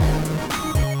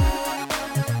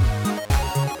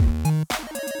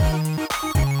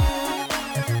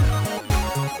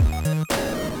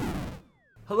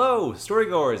Hello,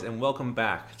 storygoers, and welcome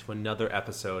back to another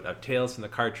episode of Tales from the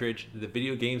Cartridge, the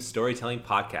video game storytelling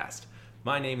podcast.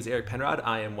 My name is Eric Penrod.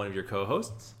 I am one of your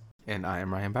co-hosts. And I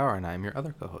am Ryan Bauer, and I am your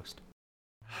other co-host.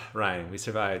 Ryan, we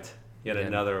survived yet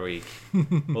another week.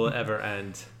 Will it ever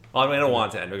end? Well, I mean, I don't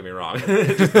want it to end, don't get me wrong.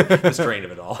 Just the strain of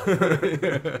it all. I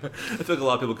feel like a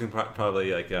lot of people can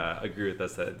probably agree with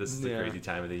us that this is the crazy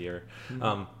time of the year.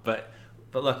 But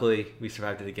luckily, we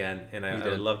survived it again, and I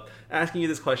would love asking you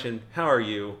this question. How are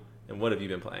you, and what have you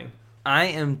been playing? I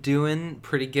am doing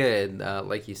pretty good.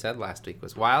 Like you said, last week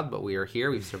was wild, but we are here.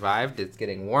 We've survived. It's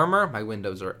getting warmer. My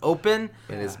windows are open.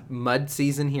 It is mud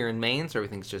season here in Maine, so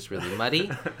everything's just really muddy.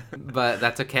 But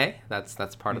that's okay.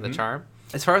 That's part of the charm.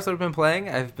 As far as what I've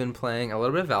been playing a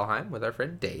little bit of Valheim with our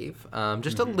friend Dave.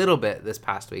 Just a little bit this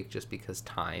past week, just because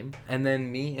time. And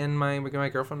then me and my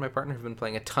girlfriend, my partner, have been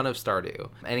playing a ton of Stardew.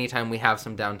 Anytime we have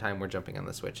some downtime, we're jumping on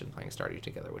the Switch and playing Stardew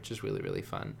together, which is really, really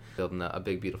fun. Building a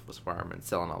big, beautiful farm and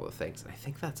selling all the things. And I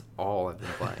think that's all I've been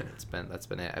playing. That's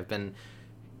been it. I've been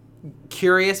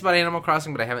curious about Animal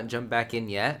Crossing, but I haven't jumped back in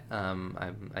yet.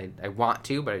 I want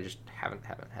to, but I just haven't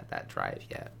had that drive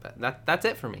yet. But that's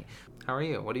it for me. How are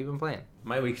you? What have you been playing?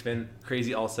 My week's been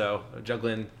crazy also.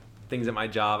 Juggling things at my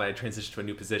job. I transitioned to a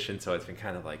new position, so it's been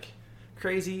kind of like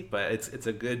crazy, but it's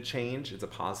a good change. It's a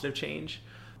positive change.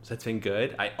 So it's been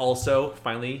good. I also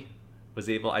finally was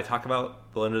able, I talk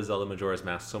about The Legend of Zelda Majora's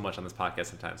Mask so much on this podcast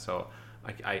sometimes, so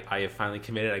I have finally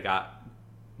committed. I got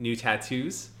new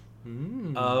tattoos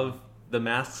of the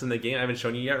masks in the game. I haven't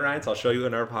shown you yet, Ryan, so I'll show you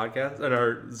in our podcast, in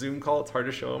our Zoom call. It's hard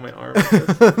to show on my arm.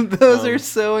 Those are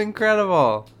so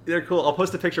incredible. They're cool. I'll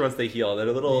post a picture once they heal. They're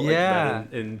a little red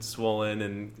and swollen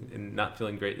and not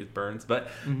feeling great. It burns, but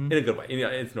in a good way.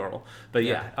 It's normal. But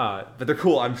but they're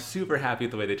cool. I'm super happy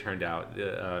with the way they turned out.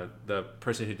 The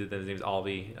person who did them, his name's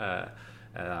Alvi,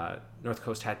 North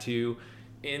Coast Tattoo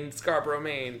in Scarborough,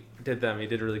 Maine, did them. He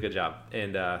did a really good job.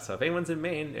 And so if anyone's in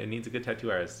Maine and needs a good tattoo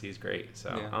artist, he's great.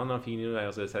 So I don't know if you knew I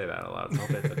was going to say that out loud. So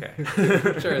it's okay.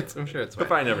 I'm sure it's fine. But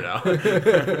probably never know.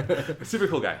 Super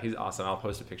cool guy. He's awesome. I'll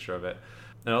post a picture of it.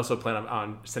 And I also plan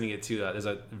on sending it to, there's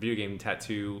a video game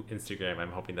tattoo Instagram.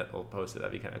 I'm hoping that they'll post it.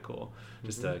 That'd be kind of cool.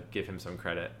 Just to give him some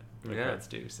credit. Credit's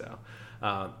due. So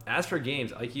as for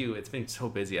games, like you, it's been so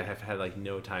busy. I have had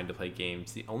no time to play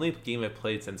games. The only game I've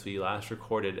played since we last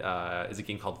recorded is a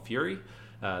game called Fury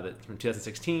from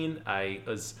 2016. I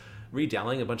was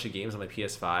re-downloading a bunch of games on my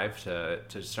PS5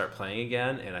 to start playing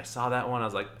again, and I saw that one.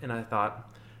 I thought,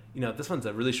 this one's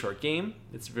a really short game.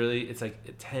 It's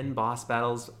like 10 boss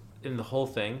battles in the whole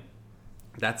thing.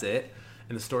 That's it.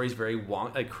 And the story's very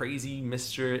crazy,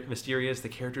 mysterious. The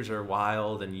characters are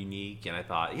wild and unique. And I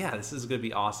thought, this is going to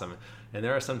be awesome. And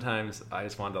there are sometimes I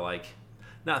just wanted to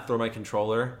not throw my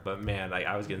controller, but man,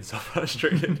 I was getting so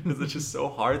frustrated because it's just so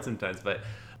hard sometimes. But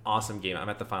awesome game. I'm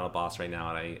at the final boss right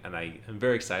now, and I am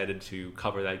very excited to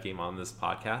cover that game on this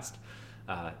podcast.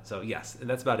 So yes, and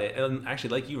that's about it. And actually,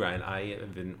 like you, Ryan, I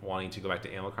have been wanting to go back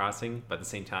to Animal Crossing, but at the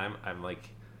same time, I'm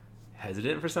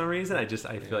hesitant for some reason. I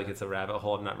feel like it's a rabbit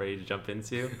hole I'm not ready to jump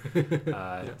into.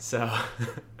 But that's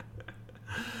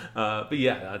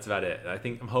about it.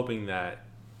 I'm hoping that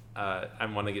I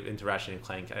want to get into Ratchet and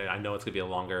Clank. I know it's gonna be a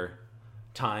longer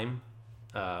time,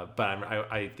 but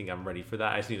I think I'm ready for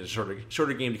that. I just need a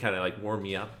shorter game to kind of warm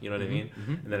me up. You know what I mean?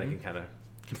 And then I can kind of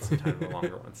get some time for a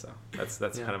longer one. So that's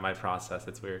kind of my process.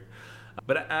 It's weird,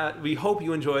 but we hope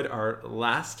you enjoyed our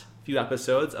last few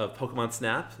episodes of Pokemon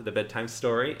Snap, the bedtime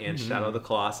story, and Shadow of the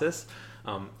Colossus.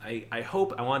 I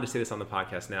wanted to say this on the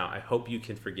podcast now, I hope you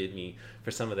can forgive me for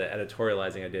some of the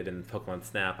editorializing I did in Pokemon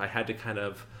Snap. I had to kind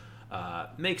of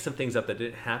make some things up that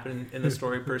didn't happen in the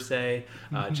story per se,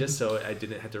 just so I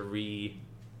didn't have to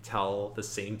retell the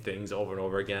same things over and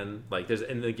over again. There's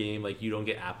in the game, you don't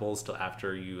get apples till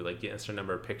after you get a certain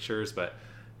number of pictures, but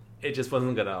it just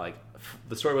wasn't gonna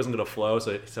the story wasn't gonna flow.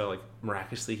 So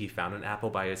miraculously he found an apple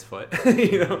by his foot.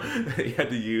 He had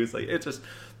to use it's just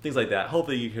things like that.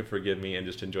 Hopefully you can forgive me and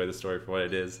just enjoy the story for what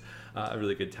it is. A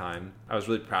really good time. I was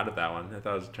really proud of that one. I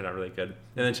thought it turned out really good.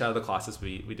 And then Shadow of the Colossus,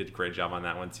 we did a great job on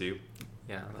that one too.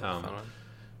 Yeah, that was a fun one.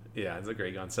 Yeah, it's a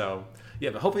great one. So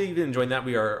but hopefully you've been enjoying that.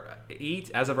 We are 9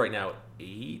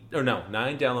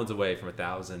 downloads away from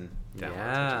 1,000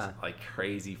 downloads, which is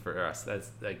crazy for us. That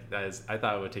is I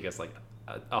thought it would take us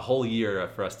a whole year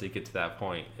for us to get to that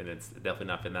point, and it's definitely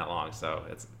not been that long. So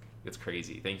it's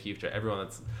crazy. Thank you to everyone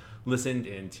that's listened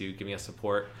and to giving us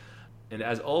support. And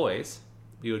as always,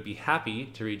 we would be happy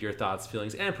to read your thoughts,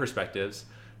 feelings, and perspectives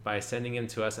by sending them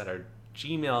to us at our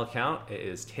Gmail account. It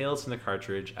is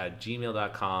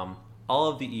talesfromthecartridge@gmail.com. All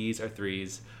of the E's are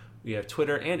 3's. We have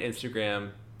Twitter and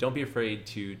Instagram. Don't be afraid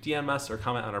to DM us or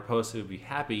comment on our posts. We would be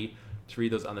happy to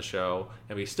read those on the show.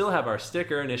 And we still have our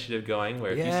sticker initiative going,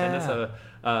 where if you send us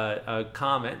a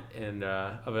comment and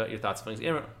about your thoughts, feelings,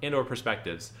 and or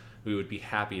perspectives, we would be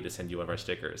happy to send you one of our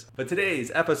stickers. But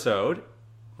today's episode,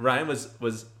 Ryan,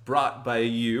 was brought by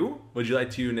you. Would you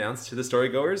like to announce to the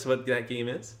storygoers what that game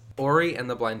is? Ori and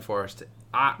the Blind Forest.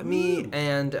 Me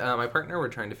and my partner were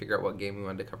trying to figure out what game we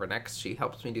wanted to cover next. She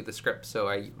helps me do the script, so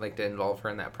I like to involve her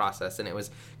in that process. And it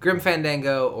was Grim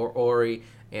Fandango or Ori,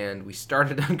 and we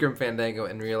started on Grim Fandango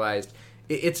and realized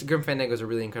Grim Fandango is a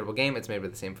really incredible game. It's made by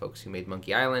the same folks who made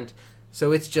Monkey Island,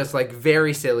 so it's just like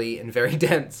very silly and very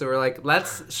dense. So we're like,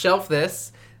 let's shelf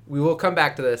this. We will come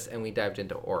back to this, and we dived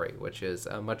into Ori, which is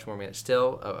much more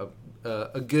still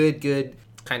a good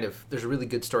kind of, there's a really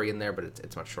good story in there, but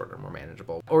it's much shorter, more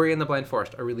manageable. Ori and the Blind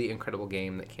Forest, a really incredible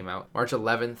game that came out March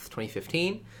 11th,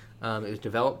 2015. It was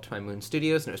developed by Moon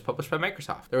Studios, and it was published by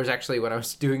Microsoft. There was actually, when I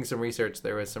was doing some research,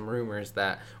 there was some rumors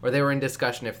or they were in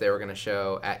discussion if they were going to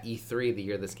show at E3, the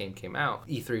year this game came out,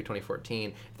 E3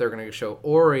 2014, if they were going to show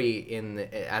Ori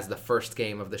as the first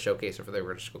game of the showcase, or if they were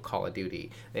going to show Call of Duty.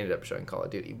 They ended up showing Call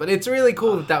of Duty. But it's really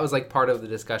cool that was like part of the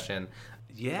discussion.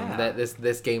 Yeah. That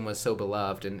this game was so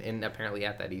beloved, and apparently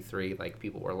at that E3, like,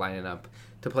 people were lining up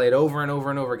to play it over and over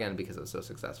and over again because it was so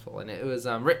successful. And it was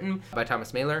written by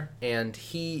Thomas Mailer, and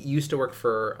he used to work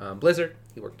for Blizzard.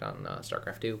 He worked on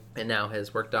StarCraft 2, and now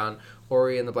has worked on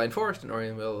Ori and the Blind Forest and Ori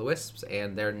and the Will of the Wisps,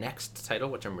 and their next title,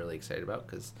 which I'm really excited about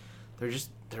because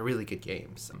they're really good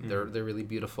games. They're really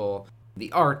beautiful.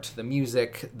 The art, the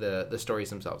music, the stories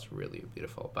themselves are really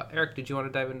beautiful. But Eric, did you want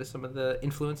to dive into some of the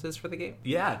influences for the game?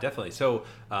 Yeah, definitely. So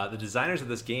the designers of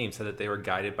this game said that they were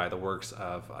guided by the works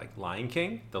of like The Lion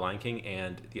King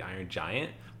and The Iron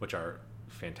Giant, which are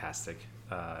fantastic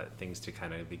things to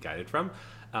kind of be guided from.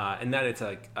 And that it's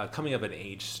a coming of an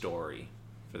age story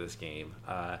for this game.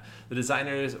 The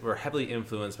designers were heavily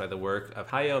influenced by the work of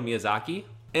Hayao Miyazaki,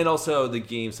 and also the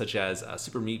games such as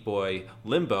Super Meat Boy,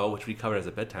 Limbo, which we covered as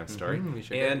a bedtime story,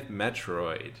 and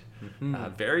Metroid.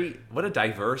 What a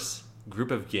diverse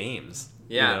group of games.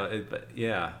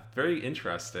 Yeah. Very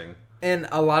interesting. And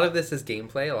a lot of this is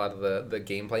gameplay, a lot of the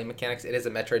gameplay mechanics. It is a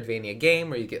Metroidvania game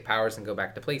where you get powers and go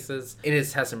back to places. It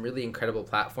has some really incredible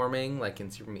platforming, like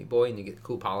in Super Meat Boy, and you get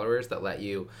cool followers that let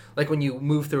you, like when you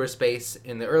move through a space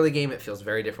in the early game, it feels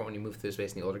very different when you move through a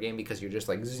space in the older game because you're just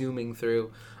like zooming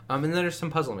through. And then there's some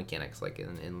puzzle mechanics, like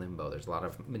in Limbo. There's a lot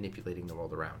of manipulating the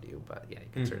world around you, but yeah, you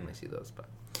can certainly see those. But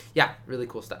yeah, really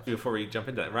cool stuff. Before we jump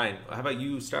into that, Ryan, how about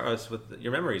you start us with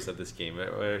your memories of this game? What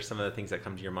are some of the things that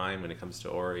come to your mind when it comes to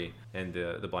Ori and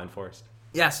the Blind Forest?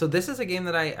 Yeah, so this is a game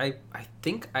that I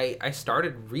think I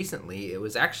started recently. It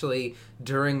was actually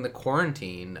during the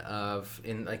quarantine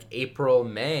in like April,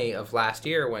 May of last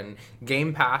year when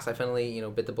Game Pass, I finally,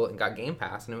 bit the bullet and got Game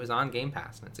Pass, and it was on Game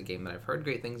Pass, and it's a game that I've heard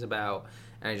great things about,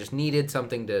 and I just needed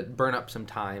something to burn up some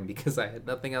time because I had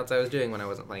nothing else I was doing when I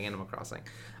wasn't playing Animal Crossing.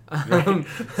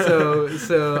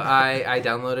 So I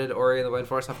downloaded Ori and the Blind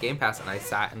Forest off Game Pass, and I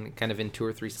sat in 2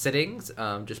 or 3 sittings,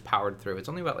 just powered through. It's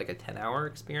only about like a 10-hour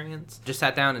experience. Just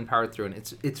sat down and powered through,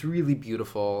 and it's really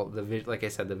beautiful. Like I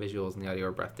said, the visuals and the audio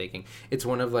are breathtaking. It's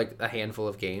one of like a handful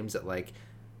of games that like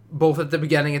both at the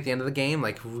beginning, at the end of the game,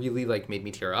 like really like made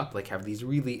me tear up. Like have these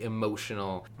really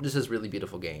emotional. This is a really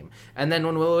beautiful game. And then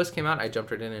when Will-O-Wisp came out, I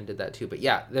jumped right in and did that too. But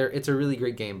yeah, it's a really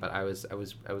great game. But I was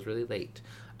really late.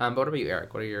 But what about you,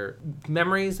 Eric? What are your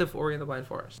memories of Ori and the Blind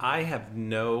Forest? I have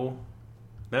no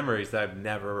memories that I've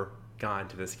never gone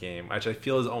to this game, which I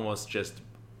feel is almost just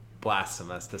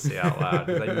blasphemous to say out loud.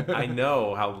 'Cause I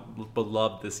know how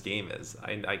beloved this game is.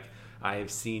 I have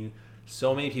seen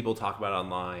so many people talk about it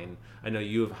online. I know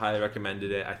you have highly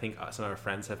recommended it. I think some of our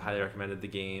friends have highly recommended the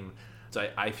game. So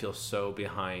I feel so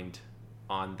behind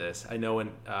on this. I know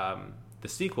in the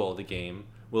sequel of the game,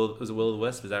 was it Will of the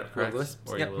Wisp? Is that correct? Will of the Wisp.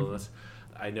 Or Yep. Will of the Wisp.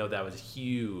 I know that was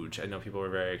huge. I know people were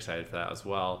very excited for that as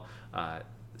well.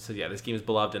 So yeah, this game is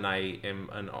beloved, and I am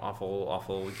an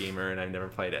awful gamer, and I've never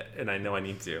played it, and I know I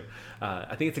need to.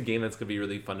 I think it's a game that's going to be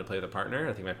really fun to play with a partner.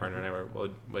 I think my partner and I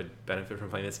would benefit from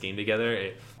playing this game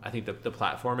together. I think the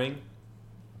platforming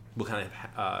will kind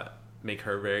of make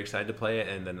her very excited to play it,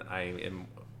 and then I am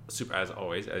super, as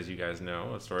always, as you guys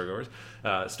know, storygoers,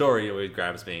 story always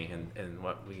grabs me and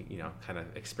what we kind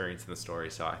of experience in the story.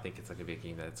 So I think it's like a big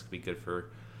game that's going to be good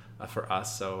for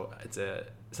us. So it's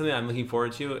something I'm looking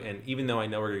forward to, and even though I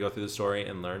know we're gonna go through the story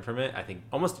and learn from it, I think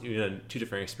almost 2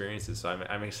 different experiences. So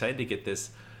I'm excited to get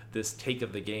this take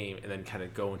of the game and then kind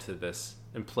of go into this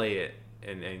and play it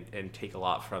and take a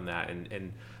lot from that,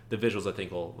 and the visuals I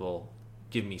think will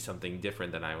give me something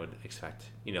different than I would expect,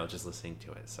 just listening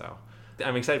to it. So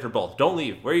I'm excited for both. Don't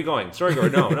leave. Where are you going?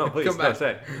 Storygoer, no, please, Come back.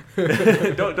 Stay.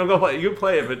 don't go play. You can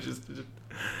play it, but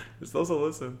just also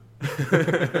listen.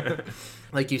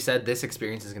 Like you said, this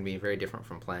experience is going to be very different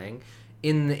from playing.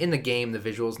 In the game, the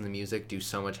visuals and the music do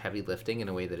so much heavy lifting in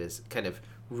a way that is kind of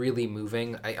really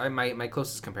moving. My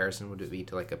closest comparison would be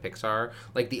to like a Pixar,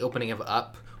 like the opening of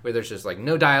Up, where there's just like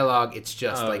no dialogue. It's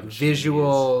just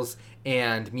visuals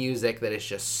and music that is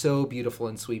just so beautiful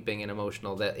and sweeping and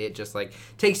emotional that it just like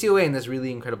takes you away in this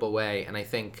really incredible way. And I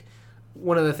think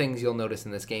one of the things you'll notice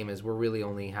in this game is we're really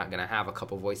only going to have a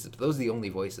couple voices, but those are the only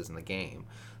voices in the game.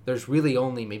 There's really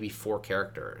only maybe 4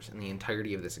 characters in the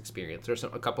entirety of this experience. There's a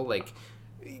couple like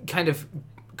kind of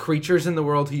creatures in the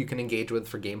world who you can engage with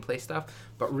for gameplay stuff,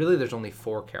 but really there's only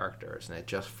 4 characters, and it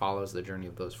just follows the journey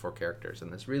of those 4 characters in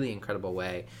this really incredible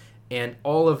way. And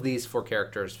all of these 4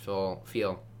 characters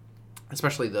feel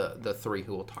especially the 3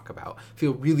 who we'll talk about,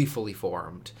 feel really fully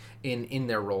formed in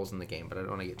their roles in the game, but I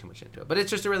don't want to get too much into it. But it's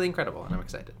just really incredible, and I'm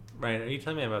excited. Ryan, are you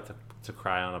telling me I'm about to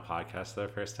cry on a podcast for the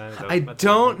first time? I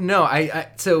don't know.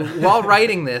 So while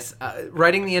writing this,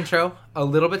 writing the intro, a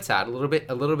little bit sad, a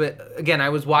little bit. Again, I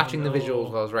was watching the visuals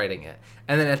while I was writing it,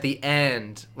 and then at the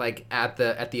end, like at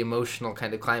the emotional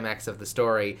kind of climax of the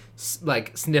story,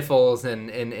 like sniffles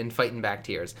and fighting back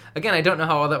tears. Again, I don't know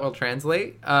how all that will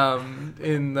translate. I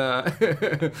don't know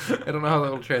how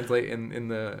that will translate in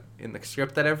the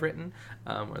script that I've written,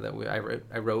 or that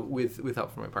I wrote with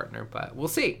help from my partner. But we'll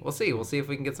see. We'll see if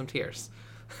we can get some tears.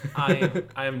 I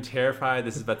am terrified.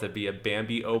 This is about to be a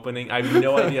Bambi opening. I have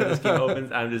no idea how this game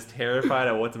opens. I'm just terrified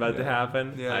of what's about to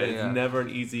happen. It's never an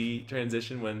easy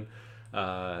transition when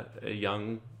a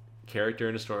young character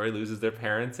in a story loses their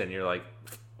parents, and you're like,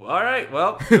 well, all right,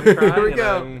 well, I'm crying. Here we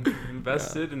go. I'm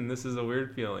invested, and this is a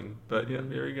weird feeling. But yeah,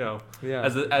 here we go. Yeah.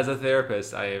 As a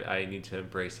therapist, I need to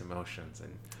embrace emotions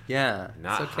and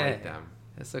not hide them.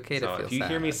 It's okay to feel sad. If you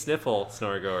hear me sniffle,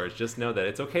 Snoregoers, just know that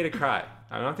it's okay to cry.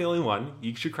 I'm not the only one.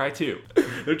 You should cry too.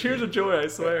 They're tears of joy, I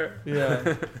swear.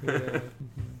 Yeah. But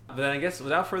then I guess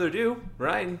without further ado,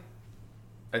 Ryan,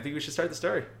 I think we should start the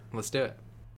story. Let's do it.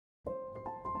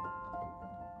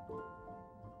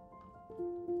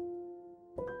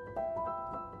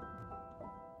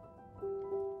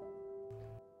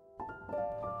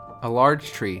 A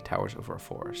large tree towers over a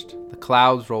forest. The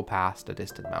clouds roll past a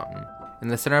distant mountain. In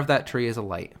the center of that tree is a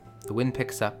light. The wind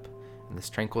picks up, and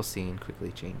this tranquil scene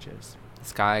quickly changes. The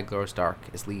sky grows dark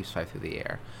as leaves fly through the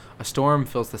air. A storm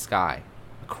fills the sky,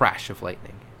 a crash of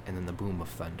lightning, and then the boom of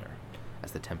thunder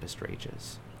as the tempest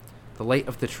rages. The light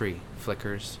of the tree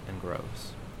flickers and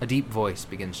grows. A deep voice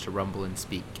begins to rumble and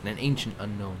speak in an ancient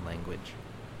unknown language.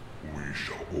 We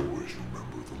shall always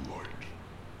remember the light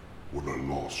when I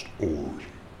lost Ori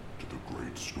to the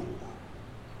great storm.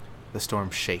 The storm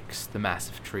shakes the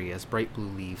massive tree as bright blue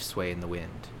leaves sway in the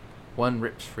wind. One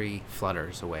rips free,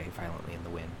 flutters away violently in the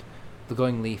wind. The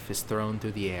glowing leaf is thrown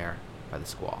through the air by the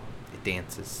squall. It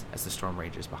dances as the storm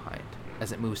rages behind,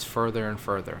 as it moves further and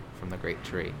further from the great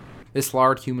tree. This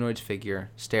large humanoid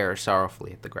figure stares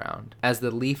sorrowfully at the ground. As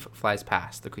the leaf flies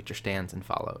past, the creature stands and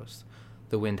follows.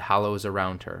 The wind hollows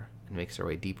around her and makes her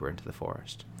way deeper into the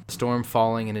forest. The storm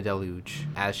falling in a deluge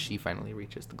as she finally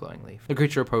reaches the glowing leaf. The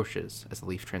creature approaches as the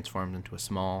leaf transforms into a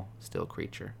small, still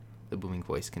creature. The booming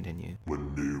voice continues.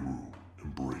 When Nehru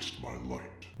embraced my light.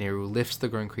 Nehru lifts the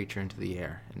growing creature into the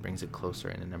air and brings it closer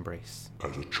in an embrace.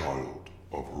 As a child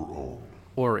of her own.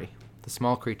 Ori, the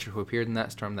small creature who appeared in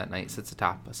that storm that night, sits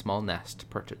atop a small nest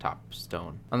perched atop a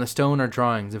stone. On the stone are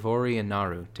drawings of Ori and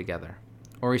Naru together.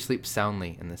 Ori sleeps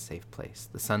soundly in this safe place.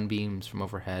 The sun beams from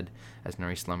overhead as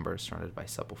Nuri slumbers, surrounded by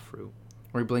supple fruit.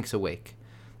 Ori blinks awake.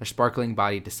 Their sparkling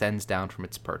body descends down from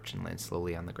its perch and lands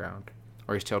slowly on the ground.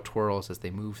 Ori's tail twirls as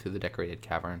they move through the decorated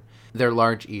cavern. Their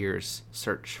large ears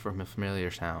search for a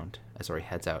familiar sound as Ori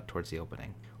heads out towards the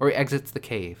opening. Ori exits the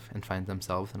cave and finds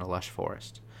themselves in a lush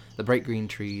forest. The bright green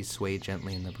trees sway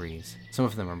gently in the breeze. Some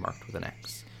of them are marked with an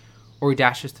X. Ori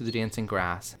dashes through the dancing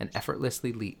grass and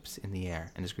effortlessly leaps in the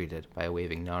air and is greeted by a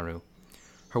waving Naru.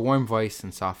 Her warm voice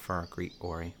and soft fur greet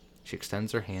Ori. She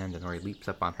extends her hand and Ori leaps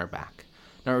up on her back.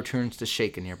 Naru turns to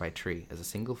shake a nearby tree as a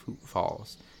single fruit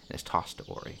falls and is tossed to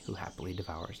Ori, who happily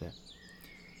devours it.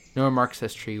 Naru marks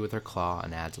this tree with her claw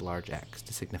and adds a large X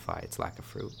to signify its lack of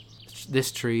fruit.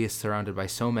 This tree is surrounded by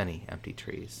so many empty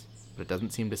trees, but it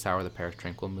doesn't seem to sour the pair's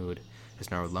tranquil mood. As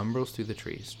Naru lumbers through the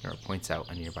trees, Naru points out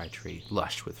a nearby tree,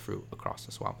 lush with fruit across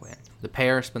the swampland. The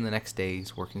pair spend the next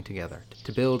days working together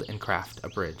to build and craft a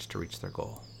bridge to reach their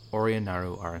goal. Ori and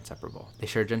Naru are inseparable. They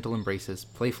share gentle embraces,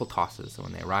 playful tosses, and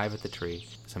when they arrive at the tree,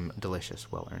 some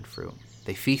delicious, well-earned fruit.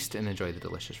 They feast and enjoy the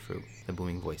delicious fruit. The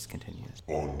booming voice continues.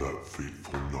 On that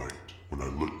fateful night, when I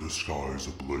lit the skies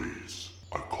ablaze,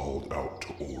 I called out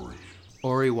to Ori.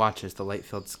 Ori watches the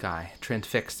light-filled sky,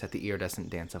 transfixed at the iridescent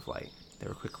dance of light. They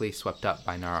were quickly swept up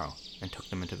by Naru and took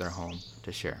them into their home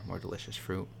to share more delicious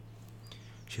fruit.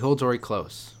 She holds Ori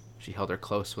close. She held her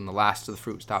close when the last of the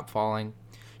fruit stopped falling.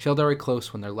 She held Ori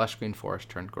close when their lush green forest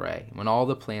turned gray, and when all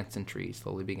the plants and trees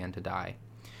slowly began to die.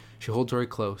 She holds Ori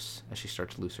close as she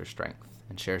starts to lose her strength,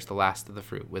 and shares the last of the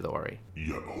fruit with Ori.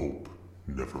 Yet hope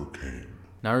never came.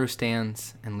 Naru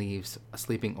stands and leaves a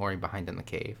sleeping Ori behind in the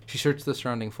cave. She searches the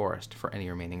surrounding forest for any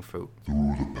remaining fruit.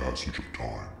 Through the passage of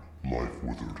time, life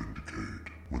withered and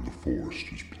decayed when the forest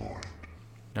is blind.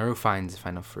 Naru finds the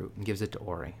final fruit and gives it to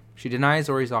Ori. She denies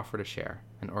Ori's offer to share,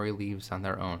 and Ori leaves on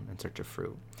their own in search of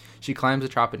fruit. She climbs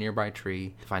atop a nearby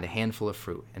tree to find a handful of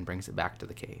fruit and brings it back to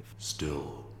the cave.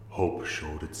 Still, hope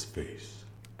showed its face.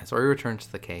 As Ori returns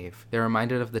to the cave, they are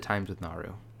reminded of the times with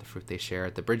Naru, the fruit they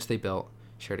shared, the bridge they built,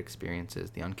 shared experiences,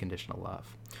 the unconditional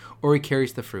love. Ori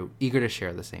carries the fruit, eager to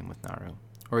share the same with Naru.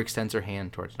 Ori extends her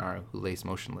hand towards Naru, who lays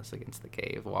motionless against the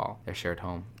cave wall of their shared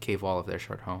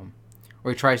home.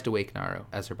 Ori tries to wake Naru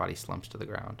as her body slumps to the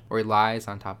ground. Ori lies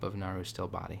on top of Naru's still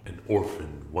body. An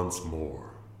orphan once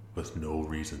more, with no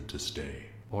reason to stay.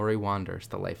 Ori wanders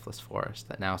the lifeless forest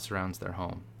that now surrounds their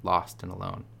home, lost and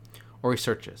alone. Ori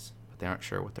searches, but they aren't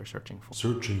sure what they're searching for.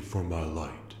 Searching for my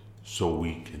light, so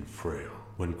weak and frail,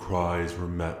 when cries were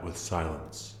met with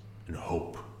silence, and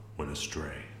hope went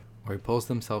astray. Ori pulls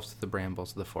themselves through the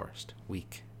brambles of the forest,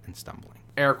 weak and stumbling.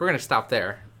 Eric, we're going to stop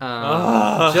there.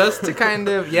 Just to kind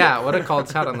of, what a called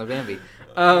shot on the Bambi.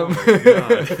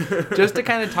 Just to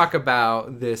kind of talk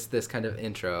about this kind of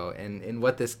intro and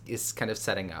what this is kind of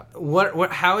setting up.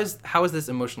 How is this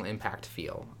emotional impact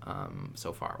feel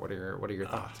so far? What are your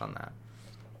thoughts on that?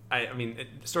 I mean,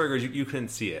 story goes, you couldn't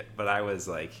see it, but I was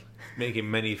like making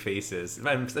many faces.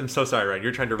 I'm so sorry, Ryan.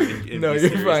 You're trying to read in No, be you're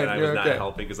serious, fine. and I was You're not okay.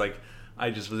 helping because like I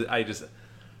knew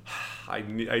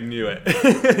it.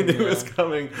 I knew it was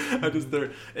coming.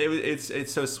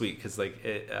 It's so sweet because like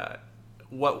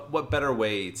what better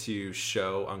way to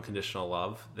show unconditional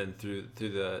love than through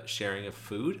the sharing of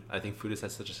food? I think food has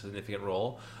had such a significant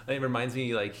role. And it reminds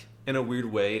me like in a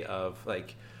weird way of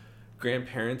like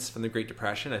grandparents from the Great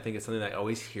Depression. I think it's something that I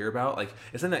always hear about. Like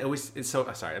it's something that it's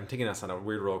so sorry, I'm taking us on a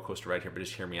weird roller coaster right here, but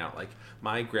just hear me out. Like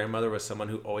my grandmother was someone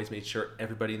who always made sure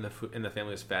everybody in the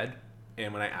family was fed.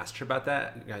 And when I asked her about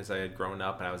that, because I had grown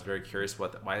up and I was very curious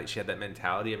why she had that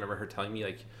mentality, I remember her telling me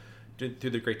like through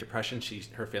the Great Depression,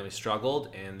 her family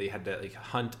struggled and they had to like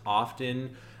hunt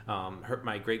often.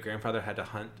 My great grandfather had to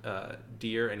hunt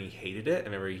deer and he hated it. I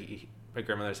remember my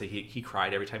grandmother said he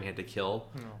cried every time he had to kill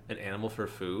an animal for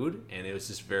food, and it was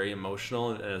just very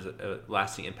emotional and it was a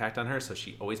lasting impact on her. So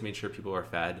she always made sure people were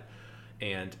fed,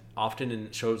 and often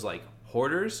in shows like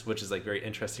Hoarders, which is like very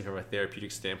interesting from a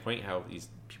therapeutic standpoint, how these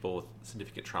people with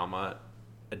significant trauma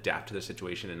adapt to their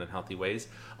situation in unhealthy ways.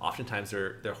 Oftentimes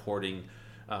they're hoarding.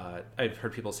 I've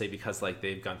heard people say because like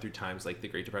they've gone through times like the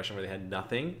Great Depression where they had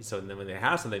nothing, so then when they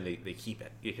have something they keep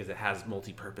it because it has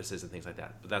multi-purposes and things like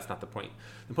that. But that's not the point.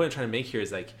 The point I'm trying to make here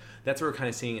is like that's what we're kind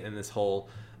of seeing in this whole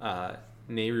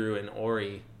Nehru and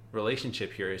Ori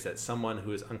relationship here, is that someone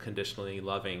who is unconditionally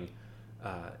loving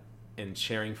and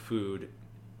sharing food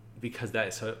because that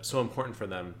is so important for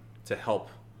them to help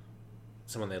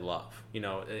someone they love,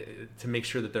 to make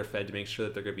sure that they're fed, to make sure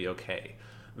that they're going to be okay,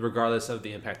 regardless of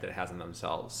the impact that it has on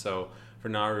themselves. So for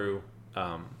Naru,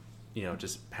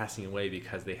 just passing away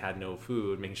because they had no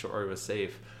food, making sure Ori was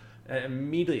safe,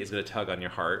 immediately is going to tug on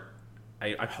your heart.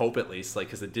 I hope at least, like,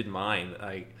 because it did mine.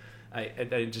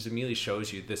 It just immediately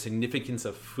shows you the significance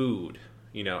of food,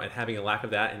 and having a lack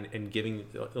of that and giving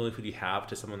the only food you have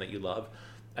to someone that you love.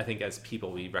 I think as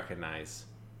people, we recognize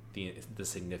the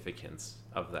significance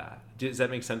of that. Does that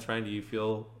make sense, Ryan? Do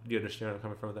you understand where I'm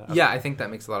coming from with that? Yeah, I think that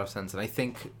makes a lot of sense. And I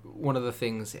think one of the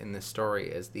things in this story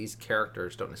is these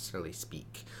characters don't necessarily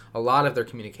speak. A lot of their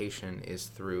communication is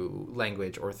through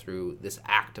language or through this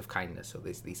act of kindness. So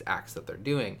these acts that they're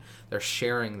doing, they're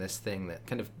sharing this thing, that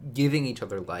kind of giving each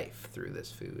other life through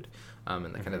this food.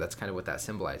 And that's kind of what that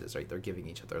symbolizes, right? They're giving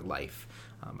each other life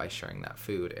by sharing that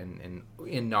food. And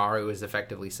Naru is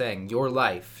effectively saying, your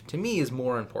life to me is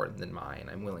more important than mine.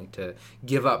 I'm willing to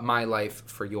give up my life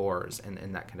for yours.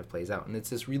 And that kind of plays out. And it's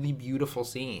this really beautiful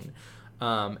scene.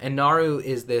 And Naru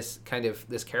is this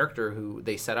character who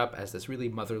they set up as this really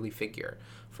motherly figure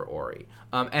for Ori.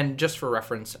 And just for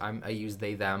reference, I use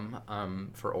they,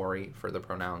 them for Ori, for the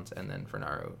pronouns, and then for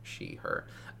Naru, she, her.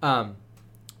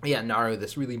 Naru,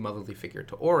 this really motherly figure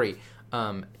to Ori,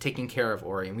 taking care of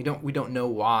Ori, and we don't know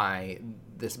why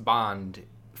this bond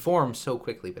forms so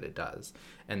quickly, but it does,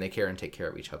 and they care and take care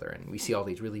of each other, and we see all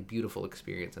these really beautiful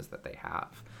experiences that they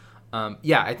have.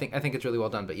 Yeah, I think it's really well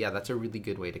done. But yeah, that's a really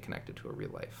good way to connect it to a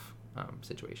real life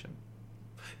situation.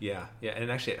 Yeah,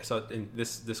 and actually, so in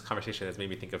this conversation has made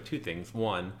me think of two things.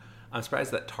 One, I'm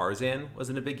surprised that Tarzan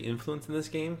wasn't a big influence in this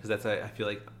game, because that's I feel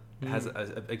like has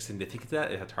a big significance to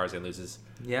that. Tarzan loses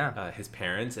his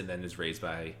parents and then is raised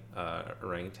by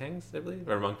orangutans, I believe,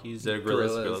 or monkeys,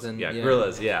 gorillas.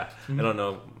 Gorillas. Yeah, I don't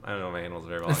know my animals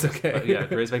very well. That's okay.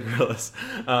 But raised by gorillas,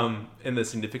 and the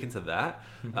significance of that,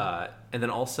 and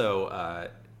then also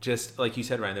just like you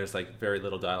said, Ryan, there's like very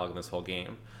little dialogue in this whole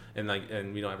game.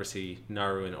 And we don't ever see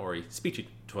Naru and Ori speak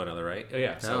to one another, right? Oh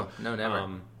yeah. No,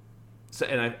 never. So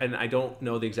I don't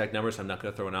know the exact numbers, so I'm not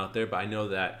going to throw one out there. But I know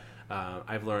that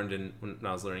I've learned when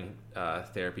I was learning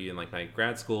therapy in like my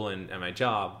grad school and my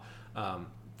job,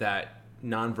 that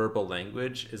nonverbal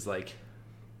language is like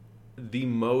the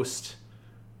most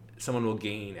someone will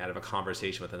gain out of a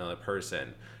conversation with another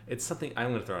person. It's something, I'm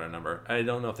going to throw out a number. I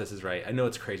don't know if this is right. I know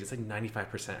it's crazy. It's like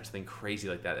 95% or something crazy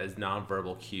like that as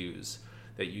nonverbal cues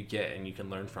that you get and you can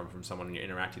learn from someone when you're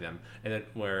interacting with them. And then,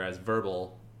 whereas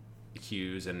verbal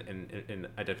cues and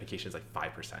identification is like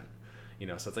 5%.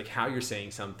 So it's like how you're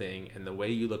saying something and the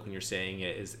way you look when you're saying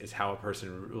it is how a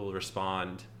person will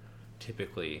respond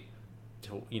typically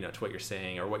to what you're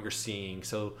saying or what you're seeing.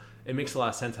 So it makes a lot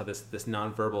of sense how these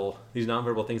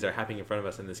nonverbal things that are happening in front of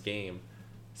us in this game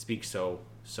speak so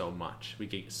much. We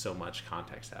get so much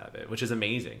context out of it, which is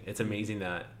amazing. It's amazing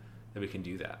that we can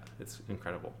do that. It's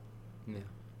incredible.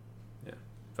 Yeah.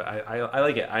 But I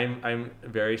like it. I'm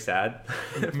very sad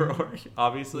for Ori,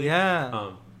 obviously.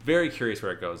 Yeah. Very curious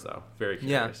where it goes, though. Very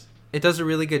curious. Yeah. It does a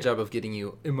really good job of getting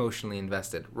you emotionally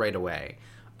invested right away.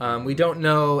 We don't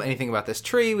know anything about this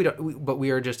tree, but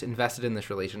we are just invested in this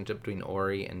relationship between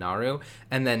Ori and Naru.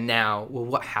 And then now,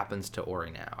 what happens to Ori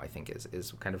now, I think,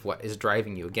 is kind of what is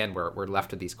driving you. Again, we're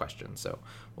left with these questions, so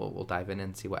we'll dive in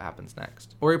and see what happens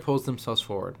next. Ori pulls themselves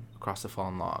forward across the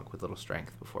fallen log with little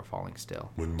strength before falling still.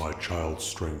 When my child's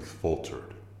strength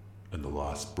faltered, and the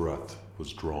last breath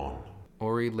was drawn,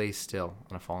 Ori lay still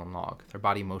on a fallen log, their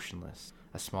body motionless,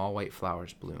 as small white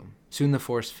flowers bloom. Soon the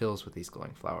forest fills with these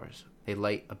glowing flowers. They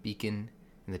light a beacon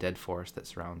in the dead forest that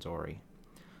surrounds Ori.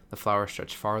 The flowers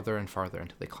stretch farther and farther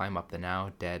until they climb up the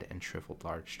now dead and shriveled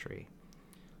large tree.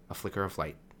 A flicker of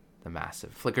light,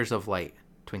 flickers of light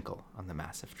twinkle on the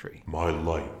massive tree. My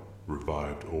light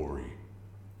revived Ori.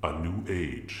 A new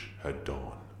age had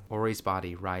dawned. Ori's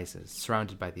body rises,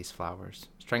 surrounded by these flowers.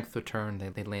 Strength returned,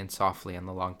 they land softly on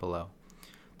the log below.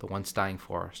 The once dying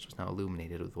forest was now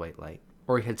illuminated with white light.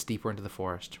 Ori heads deeper into the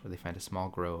forest, where they find a small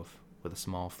grove with a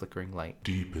small flickering light.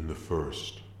 Deep in the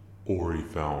forest, Ori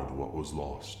found what was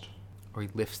lost. Ori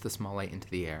lifts the small light into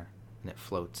the air, and it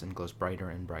floats and glows brighter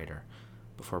and brighter,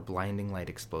 before blinding light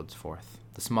explodes forth.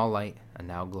 The small light, a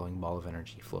now glowing ball of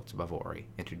energy, floats above Ori.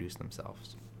 Introduce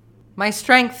themselves. My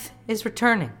strength is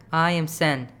returning. I am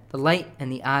Sen, the light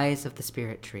and the eyes of the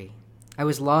spirit tree. I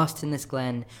was lost in this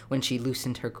glen when she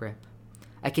loosened her grip.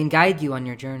 I can guide you on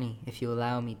your journey if you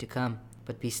allow me to come,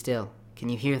 but be still. Can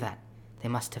you hear that? They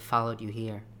must have followed you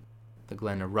here. The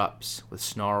glen erupts with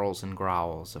snarls and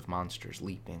growls of monsters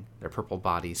leaping. Their purple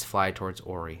bodies fly towards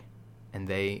Ori, and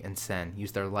they and Sen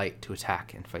use their light to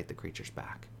attack and fight the creatures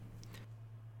back.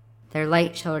 Their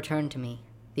light shall return to me.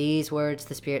 These words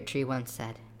the spirit tree once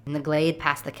said. In the glade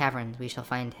past the caverns we shall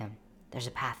find him. There's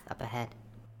a path up ahead.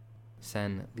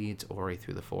 Sen leads Ori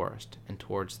through the forest and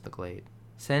towards the glade.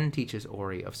 Sen teaches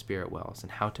Ori of spirit wells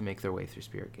and how to make their way through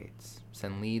spirit gates.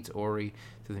 Sen leads Ori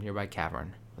through the nearby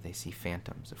cavern, where they see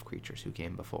phantoms of creatures who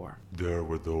came before. There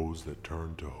were those that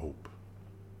turned to hope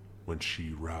when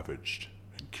she ravaged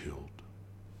and killed.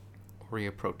 Ori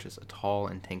approaches a tall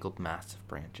and tangled mass of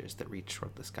branches that reach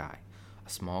toward the sky. A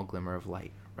small glimmer of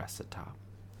light rests atop.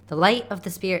 The light of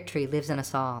the spirit tree lives in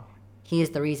us all. He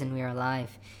is the reason we are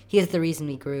alive. He is the reason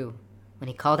we grew. When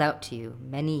he called out to you,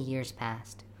 many years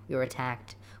passed. We were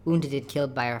attacked, wounded and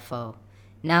killed by our foe.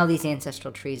 Now these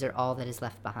ancestral trees are all that is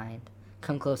left behind.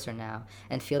 Come closer now,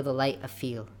 and feel the light of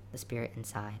feel, the spirit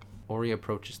inside. Ori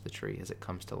approaches the tree as it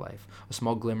comes to life. A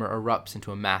small glimmer erupts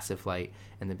into a massive light,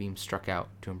 and the beams struck out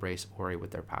to embrace Ori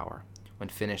with their power. When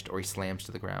finished, Ori slams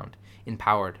to the ground.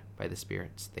 Empowered by the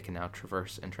spirits, they can now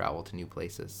traverse and travel to new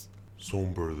places.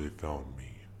 Somber they found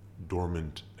me,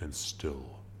 dormant and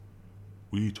still.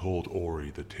 We told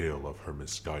Ori the tale of her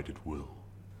misguided will.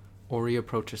 Ori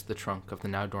approaches the trunk of the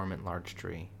now dormant large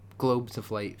tree. Globes of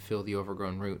light fill the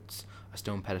overgrown roots. A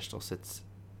stone pedestal sits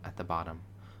at the bottom.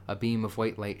 A beam of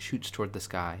white light shoots toward the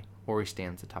sky. Ori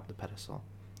stands atop the pedestal.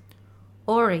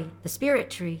 Ori, the spirit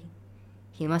tree.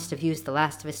 He must have used the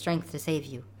last of his strength to save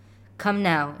you. Come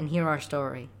now and hear our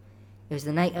story. It was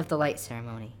the night of the light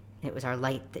ceremony. It was our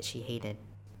light that she hated.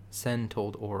 Sen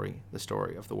told Ori the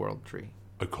story of the World Tree.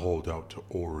 I called out to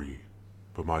Ori,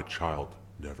 but my child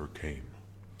never came.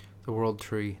 The World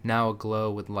Tree, now aglow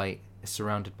with light, is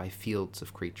surrounded by fields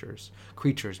of creatures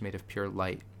made of pure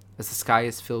light. As the sky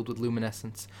is filled with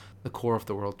luminescence, the core of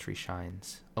the World Tree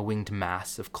shines. A winged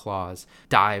mass of claws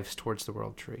dives towards the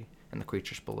World Tree and the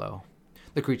creatures below.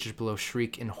 The creatures below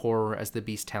shriek in horror as the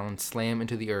beast talons slam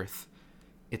into the earth.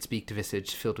 Its beaked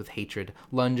visage, filled with hatred,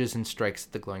 lunges and strikes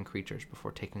at the glowing creatures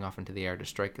before taking off into the air to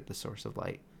strike at the source of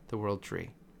light, the World Tree.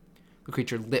 The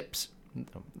creature rips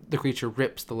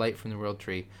the light from the World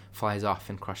Tree, flies off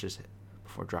and crushes it,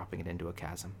 before dropping it into a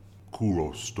chasm.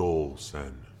 Kuro stole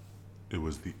Sen. It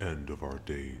was the end of our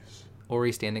days.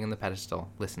 Ori, standing on the pedestal,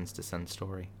 listens to Sen's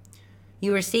story.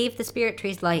 You received the Spirit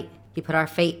Tree's light. You put our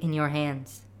fate in your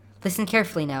hands. Listen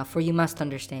carefully now, for you must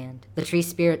understand. The tree's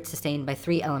spirit sustained by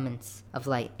 3 elements of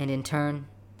light, and in turn,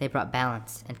 they brought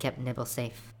balance and kept Nibble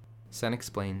safe. Sen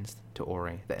explains to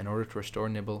Ori that in order to restore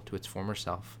Nibble to its former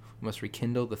self, we must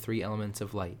rekindle the 3 elements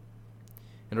of light.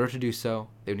 In order to do so,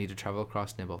 they would need to travel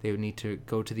across Nibble. They would need to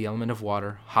go to the element of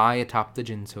water, high atop the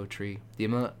Jinso tree,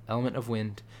 the element of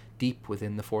wind, deep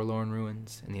within the forlorn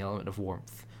ruins, and the element of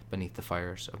warmth, beneath the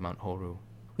fires of Mount Horu.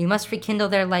 We must rekindle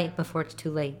their light before it's too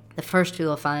late. The first we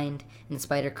will find in the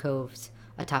Spider Coves,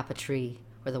 atop a tree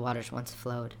where the waters once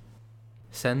flowed.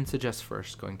 Sen suggests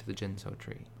first going to the Jinso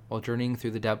tree. While journeying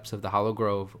through the depths of the Hollow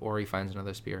Grove, Ori finds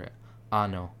another spirit,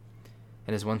 Ano,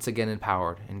 and is once again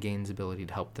empowered and gains ability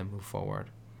to help them move forward.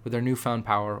 With their newfound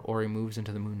power, Ori moves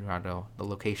into the Moonrado, the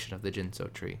location of the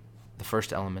Jinso tree, the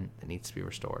first element that needs to be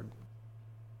restored.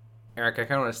 Eric, I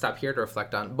kind of want to stop here to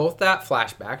reflect on both that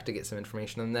flashback to get some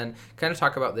information, and then kind of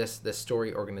talk about this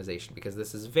story organization, because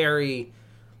this is very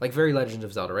Legend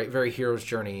of Zelda, right? Very hero's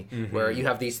journey, where you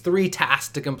have these 3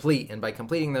 tasks to complete, and by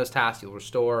completing those tasks, you'll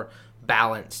restore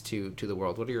balance to the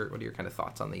world. What are your kind of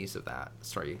thoughts on the use of that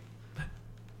story?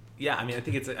 Yeah, I mean, I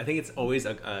think it's always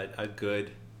a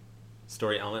good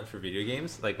story element for video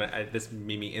games. Like this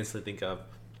made me instantly think of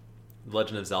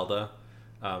Legend of Zelda,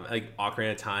 like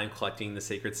Ocarina of Time, collecting the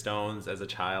sacred stones as a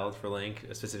child for Link,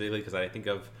 specifically because I think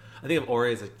of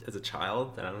Ori as a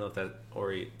child, and I don't know if that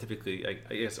Ori typically,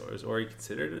 I guess, is Ori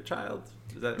considered a child?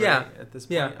 Is that right at this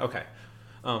point? Yeah. Okay.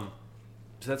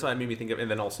 So that's why it made me think of, and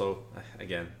then also,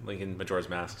 again, Link in Majora's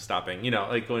Mask, stopping,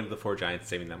 like going to the 4 giants,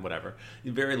 saving them, whatever.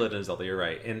 Very Legend of Zelda, you're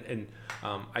right. And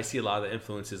I see a lot of the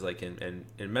influences, like in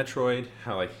Metroid,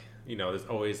 how, like, there's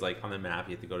always, like, on the map,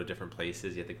 you have to go to different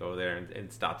places, you have to go there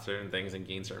and stop certain things and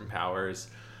gain certain powers.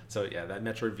 So, yeah, that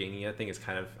Metroidvania thing is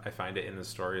kind of, I find it in the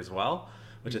story as well,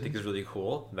 which I think is really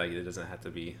cool. Like, it doesn't have to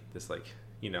be this, like,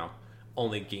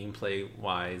 only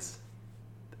gameplay-wise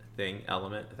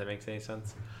element, if that makes any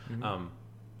sense.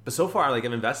 But so far, like,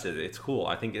 I'm invested. It's cool.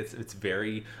 I think it's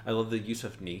very. I love the use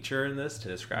of nature in this to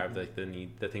describe like the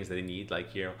things that they need. Like,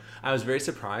 I was very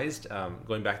surprised,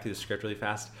 going back through the script really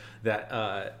fast, that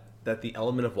the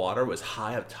element of water was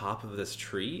high up top of this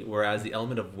tree, whereas the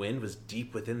element of wind was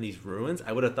deep within these ruins.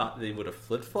 I would have thought they would have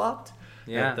flip-flopped.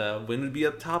 Yeah. That the wind would be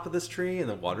up top of this tree and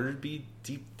the water would be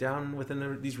deep down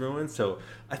within these ruins. So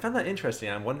I found that interesting.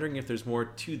 I'm wondering if there's more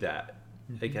to that.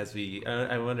 Like, as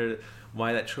I wonder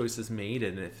why that choice is made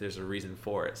and if there's a reason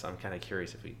for it. So I'm kind of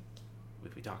curious if we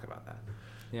talk about that.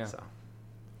 Yeah. So.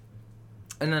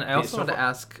 And then I also want to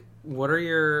ask, what are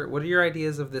your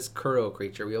ideas of this Kuro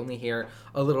creature? We only hear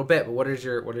a little bit, but what is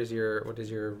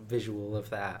your visual of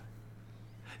that?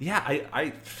 Yeah,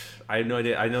 I have no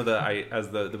idea. I know that as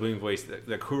the booming voice,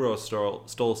 the Kuro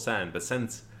stole Sen, but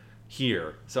Sen's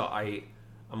here, so I'm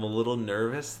a little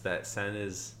nervous that Sen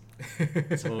is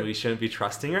someone we shouldn't be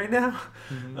trusting right now.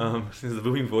 Since the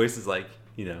booming voice is like,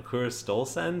 Kuro stole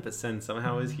Sen, but Sen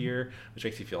somehow is here, which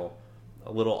makes you feel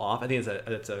a little off. I think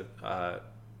it's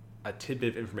a tidbit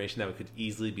of information that could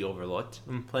easily be overlooked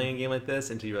when playing a game like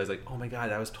this until you realize, like, oh my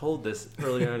god, I was told this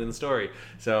earlier on in the story.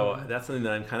 So that's something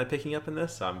that I'm kind of picking up in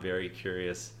this. So I'm very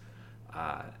curious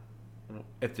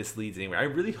if this leads anywhere. I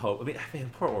really hope. I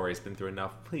mean, poor Ori's been through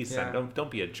enough. Please, Sen,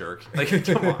 don't be a jerk. Like,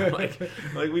 come on, like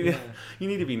you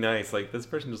need to be nice. Like, this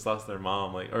person just lost their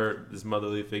mom, or this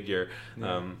motherly figure,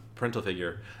 parental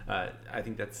figure. I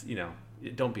think that's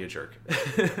don't be a jerk.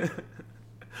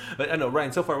 But I know,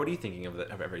 Ryan, so far, what are you thinking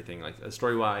of everything? Like,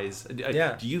 story-wise,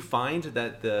 do you find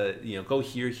that the go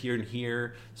here, and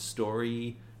here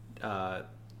story, what's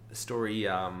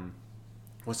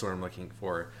the word I'm looking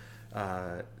for?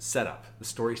 Setup, the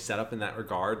story setup in that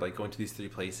regard, like going to these 3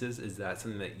 places, is that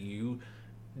something that you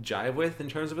jive with in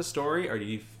terms of a story, or do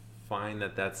you find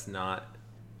that that's not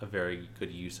a very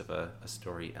good use of a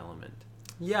story element?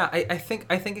 Yeah, I think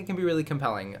it can be really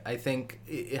compelling. I think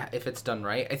if it's done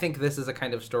right, I think this is a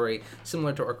kind of story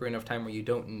similar to Ocarina of Time where you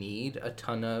don't need a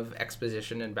ton of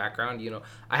exposition and background. You know,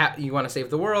 you want to save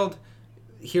the world.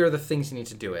 Here are the things you need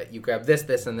to do it. You grab this,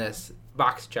 this, and this,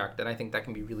 box checked, and I think that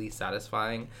can be really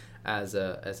satisfying as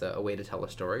a way to tell a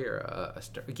story or a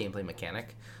gameplay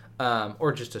mechanic,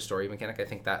 or just a story mechanic. I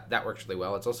think that works really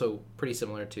well. It's also pretty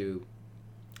similar to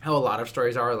how a lot of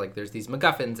stories are. Like, there's these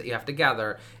MacGuffins that you have to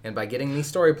gather, and by getting these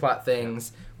story plot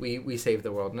things, we save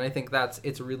the world. And I think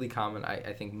it's really common.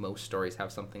 I think most stories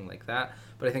have something like that,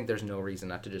 but I think there's no reason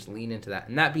not to just lean into that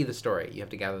and that be the story. You have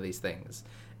to gather these things,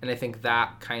 and I think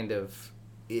that kind of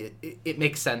it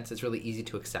makes sense. It's really easy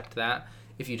to accept that.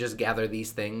 If you just gather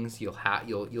these things,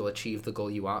 you'll achieve the goal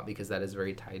you want, because that is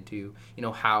very tied to, you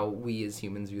know, how we as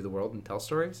humans view the world and tell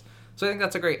stories. So I think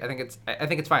that's I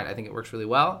think it's fine. I think it works really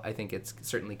well. I think it's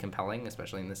certainly compelling,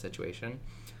 especially in this situation.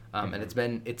 And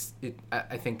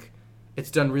I think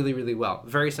it's done really, really well.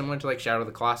 Very similar to like Shadow of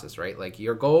the Colossus, right? Like,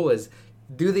 your goal is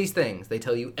do these things. They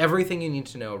tell you everything you need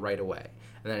to know right away,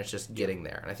 and then it's just getting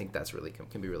there. And I think that's really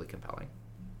can be really compelling.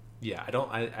 Yeah,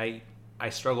 I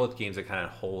struggle with games that kind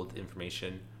of hold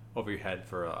information over your head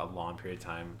for a long period of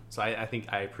time. So I think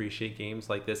I appreciate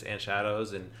games like this and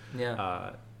Shadows, and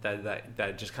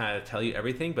that just kind of tell you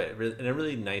everything, but in a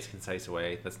really nice, concise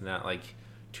way. That's not like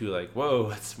too like,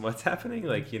 whoa, what's happening?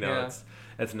 Like, you know,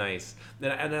 it's nice.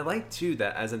 And I like too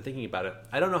that as I'm thinking about it,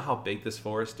 I don't know how big this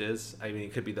forest is. I mean,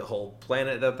 it could be the whole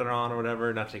planet that they're on or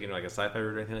whatever. Not taking like a sci-fi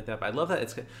route or anything like that. But I love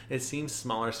that it seems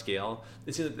smaller scale.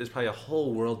 It seems like there's probably a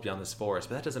whole world beyond this forest,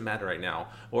 but that doesn't matter right now.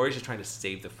 Ori's just trying to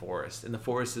save the forest, and the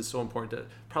forest is so important to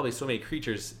probably so many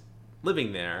creatures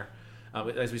living there.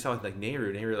 As we saw with like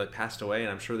Nehru like passed away,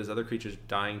 and I'm sure there's other creatures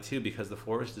dying too because the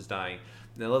forest is dying.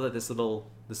 And I love that this I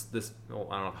don't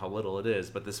know how little it is,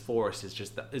 but this forest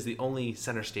is the only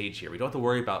center stage here. We don't have to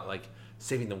worry about like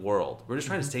saving the world. We're just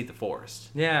trying to save the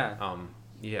forest. Yeah.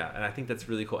 And I think that's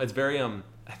really cool. It's very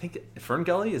I think Fern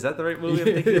Gully, is that the right movie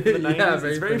I'm thinking of from the 90s?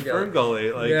 It's very Fern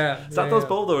Gully. Like, stop those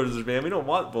bulldozers, man. We don't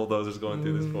want bulldozers going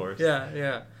through this forest.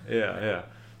 Yeah.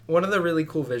 One of the really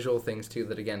cool visual things, too,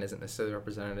 that, again, isn't necessarily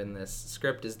represented in this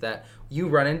script is that you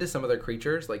run into some other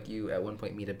creatures. Like, you, at one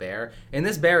point, meet a bear. And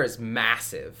this bear is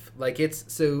massive. Like,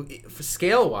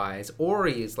 scale-wise,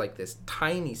 Ori is like this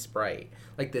tiny sprite.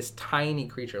 Like, this tiny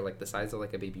creature, like the size of,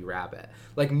 like, a baby rabbit.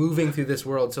 Like, moving through this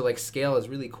world. So, like, scale is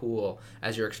really cool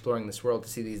as you're exploring this world to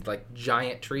see these, like,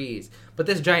 giant trees. But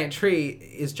this giant tree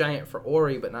is giant for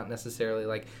Ori, but not necessarily,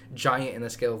 like, giant in the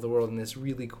scale of the world in this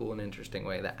really cool and interesting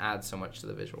way that adds so much to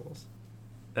the visuals.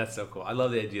 That's so cool. I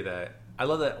love the idea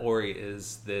that Ori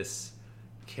is this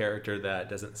character that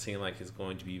doesn't seem like is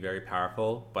going to be very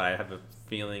powerful, but I have a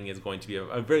feeling is going to be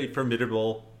a very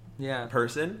formidable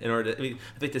person. I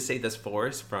think to save this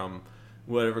forest from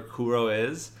whatever Kuro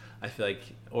is, I feel like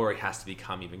Ori has to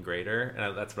become even greater,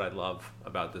 and that's what I love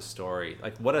about this story.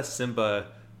 Like, what a Simba,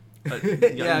 coming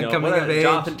of age,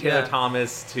 Jonathan Taylor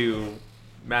Thomas to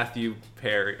Matthew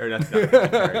Perry, or not Matthew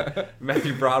Perry,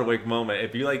 Matthew Broderick moment.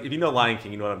 If you know Lion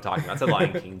King, you know what I'm talking about. It's a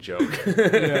Lion King joke,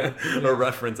 or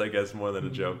reference, I guess, more than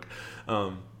a joke.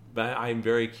 But I'm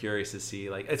very curious to see.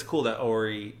 Like, it's cool that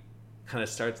Ori kind of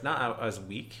starts not out as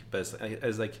weak, but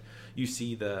as like you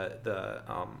see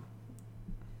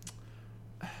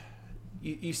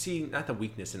you see not the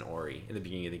weakness in Ori in the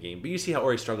beginning of the game, but you see how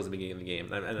Ori struggles at the beginning of the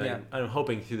game. And I'm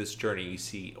hoping through this journey you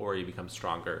see Ori become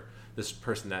stronger. This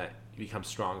person that becomes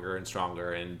stronger and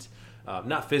stronger, and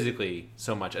not physically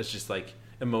so much as just like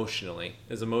emotionally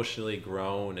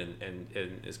grown and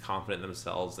is confident in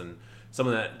themselves, and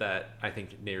someone that I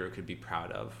think Nehru could be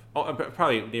proud of. Oh,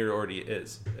 probably Nehru already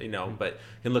is, but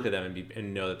can look at them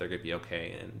and know that they're going to be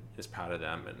okay and is proud of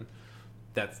them. And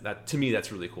that to me,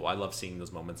 that's really cool. I love seeing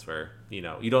those moments where, you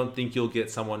don't think you'll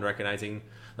get someone recognizing,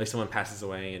 like someone passes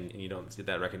away and you don't get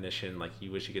that recognition. Like,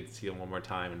 you wish you could see them one more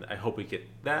time. And I hope we get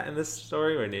that in this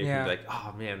story where Nehru can be like,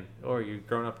 oh man, or you've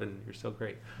grown up and you're so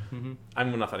great. Mm-hmm.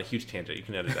 I'm going off on a huge tangent. You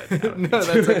can edit that out. No,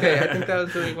 that's okay. I think that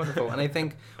was really wonderful. And I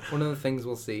think one of the things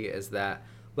we'll see is that,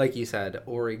 like you said,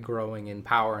 Ori growing in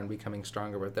power and becoming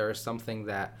stronger, but there is something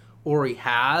that Ori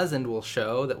has and will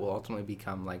show that will ultimately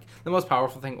become like the most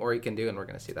powerful thing Ori can do, and we're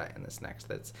going to see that in this next.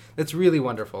 That's really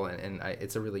wonderful, and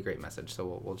it's a really great message.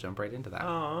 So we'll jump right into that.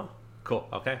 Oh, cool.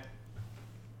 Okay.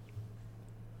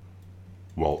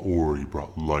 While Ori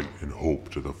brought light and hope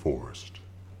to the forest,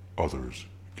 others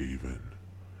gave in,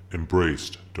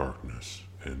 embraced darkness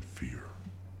and fear.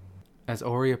 As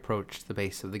Ori approached the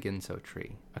base of the Ginso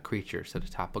tree, a creature stood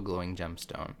atop a glowing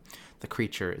gemstone. The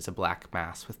creature is a black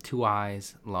mass with 2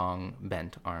 eyes, long,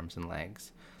 bent arms and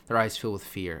legs. Their eyes fill with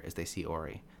fear as they see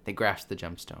Ori. They grasp the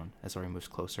gemstone. As Ori moves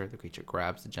closer, the creature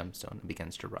grabs the gemstone and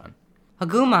begins to run.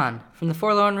 Agumon, from the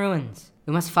Forlorn Ruins.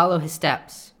 We must follow his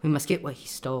steps. We must get what he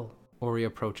stole. Ori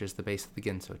approaches the base of the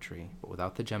Ginso tree, but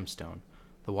without the gemstone,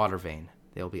 the water vein,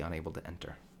 they will be unable to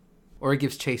enter. Ori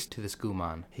gives chase to this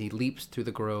Gumon. He leaps through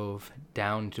the grove,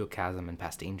 down into a chasm and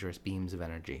past dangerous beams of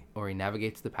energy. Ori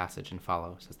navigates the passage and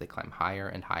follows as they climb higher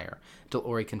and higher until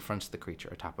Ori confronts the creature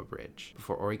atop a bridge.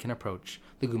 Before Ori can approach,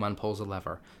 the Gumon pulls a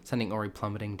lever, sending Ori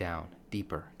plummeting down,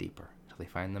 deeper, deeper, until they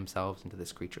find themselves into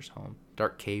this creature's home.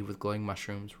 Dark cave with glowing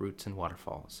mushrooms, roots, and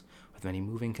waterfalls, with many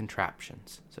moving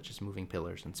contraptions, such as moving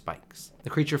pillars and spikes.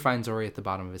 The creature finds Ori at the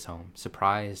bottom of his home.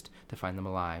 Surprised to find them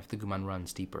alive, the Gumon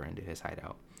runs deeper into his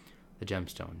hideout. The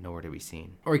gemstone nowhere to be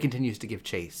seen. Ori continues to give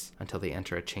chase until they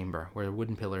enter a chamber where a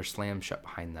wooden pillar slams shut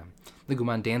behind them. The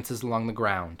Gumon dances along the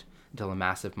ground until a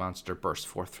massive monster bursts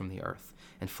forth from the earth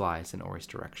and flies in Ori's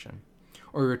direction.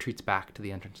 Ori retreats back to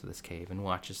the entrance of this cave and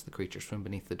watches the creature swim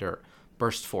beneath the dirt,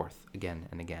 burst forth again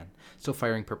and again, still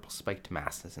firing purple spiked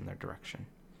masses in their direction.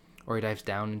 Ori dives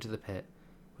down into the pit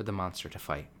with the monster to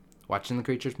fight. Watching the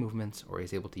creature's movements, Ori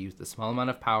is able to use the small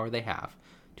amount of power they have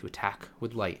to attack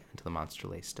with light until the monster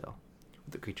lays still.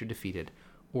 With the creature defeated,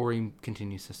 Ori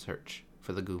continues to search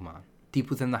for the Gumon. Deep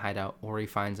within the hideout, Ori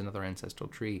finds another ancestral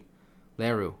tree.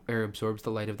 Leru, where absorbs the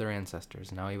light of their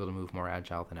ancestors, now able to move more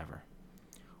agile than ever.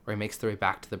 Ori makes their way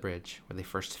back to the bridge, where they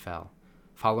first fell.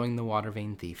 Following the water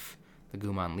vein thief, the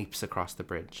Gumon leaps across the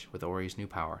bridge. With Ori's new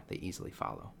power, they easily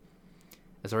follow.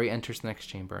 As Ori enters the next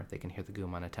chamber, they can hear the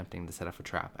Gumon attempting to set up a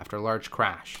trap. After a large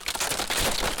crash,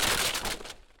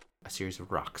 a series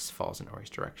of rocks falls in Ori's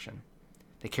direction.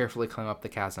 They carefully climb up the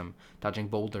chasm, dodging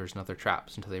boulders and other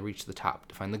traps until they reach the top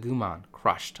to find the Gumon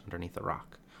crushed underneath a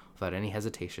rock. Without any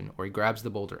hesitation, Ori grabs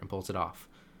the boulder and pulls it off,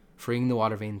 freeing the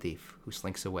water vein thief, who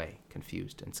slinks away,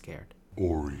 confused and scared.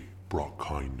 Ori brought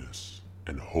kindness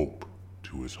and hope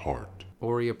to his heart.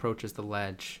 Ori approaches the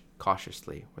ledge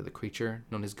cautiously, where the creature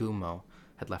known as Gumo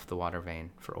had left the water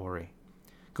vein for Ori.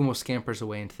 Gumo scampers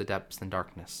away into the depths and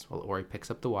darkness, while Ori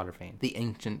picks up the water vein. The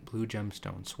ancient blue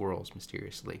gemstone swirls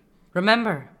mysteriously.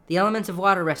 Remember, the elements of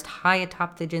water rest high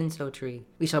atop the Jinso tree.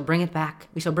 We shall bring it back.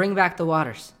 We shall bring back the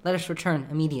waters. Let us return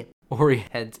immediately. Ori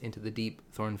heads into the deep,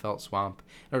 thorn-felt swamp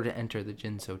in order to enter the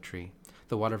Jinso tree.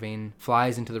 The water vein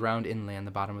flies into the round inlay on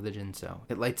the bottom of the Jinso.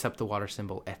 It lights up the water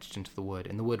symbol etched into the wood,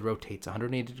 and the wood rotates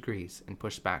 180 degrees and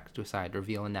pushed back to a side to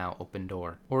reveal a now open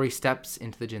door. Ori steps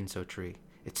into the Jinso tree.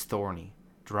 It's thorny,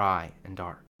 dry, and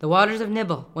dark. The waters of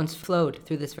Nibble once flowed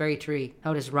through this very tree.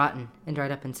 Now it is rotten and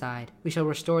dried up inside. We shall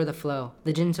restore the flow.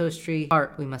 The Jinso's tree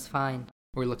heart we must find.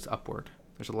 Ori looks upward.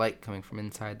 There's a light coming from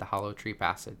inside the hollow tree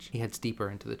passage. He heads deeper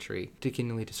into the tree,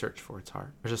 continually to search for its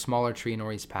heart. There's a smaller tree in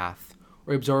Ori's path.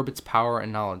 Ori absorbs its power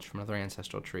and knowledge from another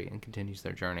ancestral tree and continues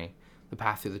their journey. The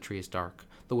path through the tree is dark.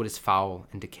 The wood is foul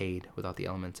and decayed without the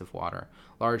elements of water.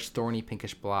 Large, thorny,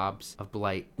 pinkish blobs of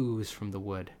blight ooze from the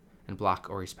wood and block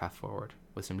Ori's path forward.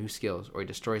 With some new skills, Ori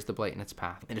destroys the blight in its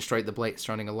path. It destroyed the blight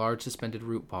surrounding a large suspended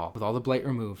root ball. With all the blight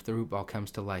removed, the root ball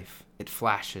comes to life. It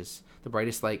flashes. The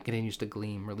brightest light continues to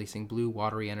gleam, releasing blue,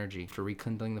 watery energy. After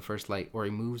rekindling the first light,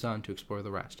 Ori moves on to explore the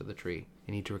rest of the tree.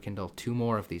 They need to rekindle 2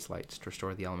 more of these lights to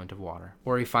restore the element of water.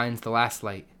 Ori finds the last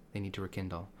light they need to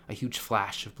rekindle. A huge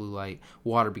flash of blue light.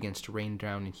 Water begins to rain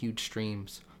down in huge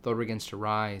streams. The water begins to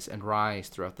rise and rise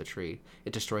throughout the tree.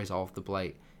 It destroys all of the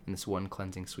blight in this one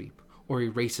cleansing sweep. Ori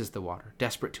races the water,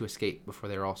 desperate to escape before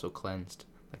they are also cleansed,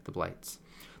 like the blights.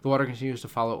 The water continues to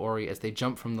follow Ori as they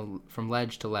jump from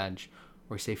ledge to ledge.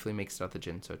 Ori safely makes it out the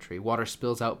Jinso tree. Water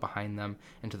spills out behind them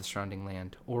into the surrounding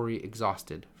land. Ori,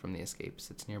 exhausted from the escape,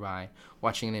 sits nearby,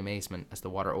 watching in amazement as the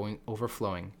water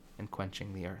overflowing and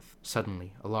quenching the earth.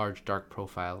 Suddenly, a large, dark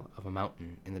profile of a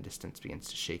mountain in the distance begins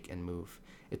to shake and move.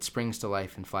 It springs to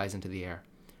life and flies into the air.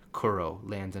 Kuro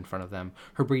lands in front of them,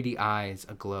 her beady eyes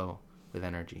aglow with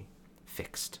energy,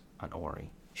 fixed on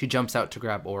Ori. She jumps out to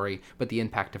grab Ori, but the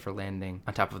impact of her landing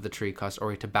on top of the tree caused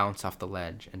Ori to bounce off the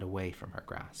ledge and away from her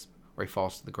grasp. Ori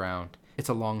falls to the ground. It's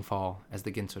a long fall, as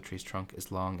the Ginso tree's trunk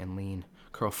is long and lean.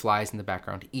 Kuro flies in the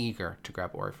background, eager to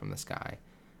grab Ori from the sky.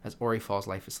 As Ori falls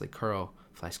lifelessly, Kuro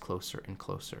flies closer and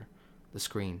closer. The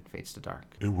screen fades to dark.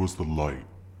 It was the light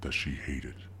that she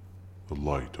hated, the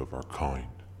light of our kind.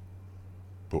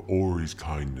 But Ori's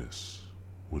kindness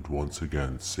would once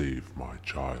again save my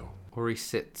child. Ori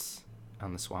sits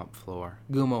on the swamp floor.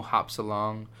 Gumo hops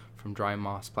along from dry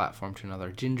moss platform to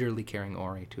another, gingerly carrying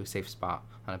Ori to a safe spot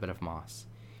on a bed of moss.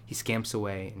 He scamps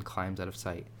away and climbs out of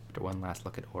sight after one last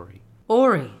look at Ori.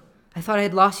 Ori, I thought I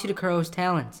had lost you to Kuro's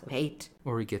talons of hate.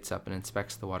 Ori gets up and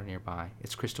inspects the water nearby.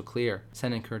 It's crystal clear.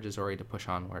 Sen encourages Ori to push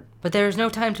onward. But there is no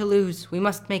time to lose. We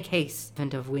must make haste.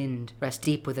 Vent of wind rest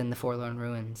deep within the forlorn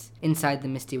ruins. Inside the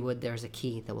misty wood there is a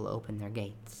key that will open their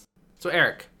gates. So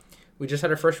Eric, we just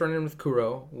had our first run-in with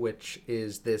Kuro, which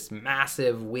is this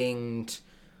massive winged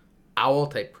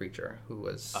owl-type creature who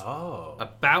was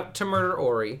about to murder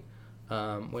Ori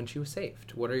when she was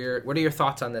saved. What are your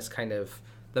thoughts on this kind of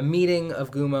the meeting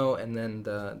of Gumo and then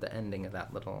the ending of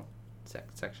that little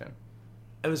section?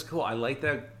 It was cool. I like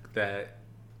that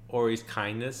Ori's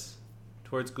kindness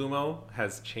towards Gumo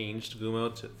has changed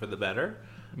Gumo for the better.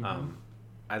 Mm-hmm.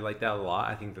 I like that a lot.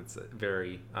 I think that's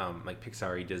very like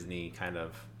Pixar-y, Disney kind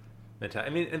of mentality.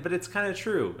 I mean, but it's kind of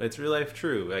true. It's real life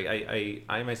true.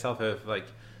 I myself have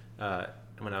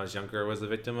when I was younger was a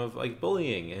victim of like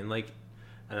bullying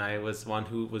and I was one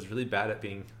who was really bad at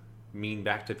being mean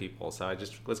back to people. So I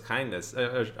just was kindness.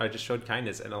 I just showed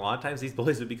kindness, and a lot of times these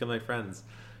bullies would become my friends.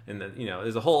 And then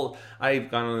there's a whole.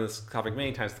 I've gone on this topic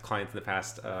many times with clients in the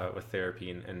past with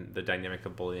therapy and the dynamic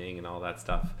of bullying and all that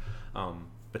stuff.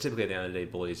 But typically at the end of the day,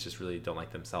 bullies just really don't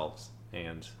like themselves,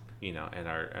 and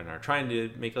are trying to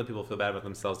make other people feel bad about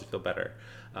themselves to feel better.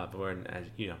 But when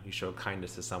you show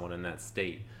kindness to someone in that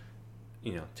state,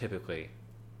 not typically,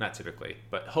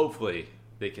 but hopefully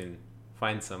they can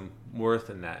find some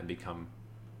worth in that and become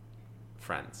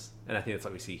friends. And I think that's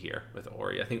what we see here with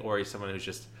Ori. I think Ori is someone who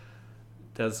just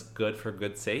does good for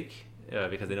good's sake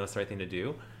because they know it's the right thing to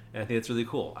do. And I think it's really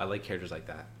cool. I like characters like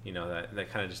that.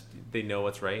 That kind of just, they know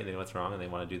what's right and they know what's wrong and they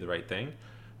want to do the right thing.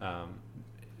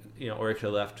 Ori could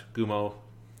have left Gumo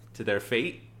to their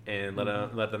fate and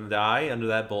let them die under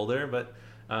that boulder, but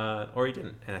Ori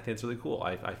didn't, and I think it's really cool.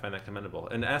 I find that commendable.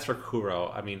 And as for Kuro,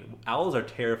 I mean, owls are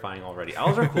terrifying already.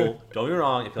 Owls are cool. Don't get me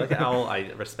wrong. If you like an owl,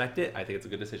 I respect it. I think it's a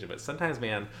good decision. But sometimes,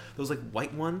 man, those like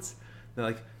white ones, they're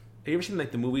like. Have you ever seen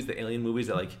like the movies, the alien movies,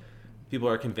 that like people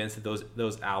are convinced that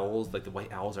those owls, like the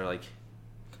white owls, are like.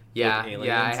 Yeah, aliens?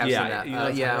 yeah, I have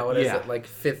seen that. What is it? Like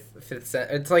fifth set?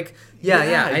 It's like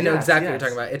I know exactly what you're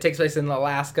talking about. It takes place in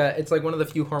Alaska. It's like one of the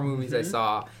few horror movies I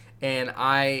saw. And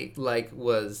I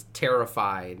was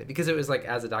terrified because it was like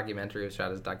as a documentary, it was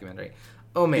shot as a documentary.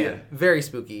 Oh man, very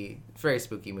spooky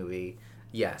movie.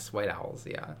 Yes, white owls,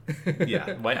 yeah.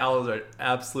 Yeah, white owls are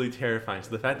absolutely terrifying. So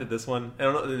the fact that this one, I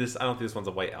don't think this one's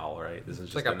a white owl, right? This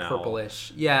is just like a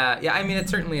purplish. Owl. Yeah. I mean, it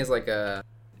certainly is like a.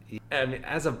 I mean,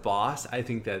 as a boss, I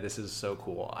think that this is so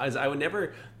cool. As I would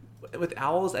never, with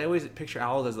owls, I always picture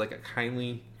owls as like a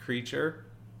kindly creature.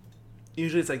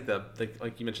 Usually it's like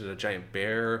like you mentioned, a giant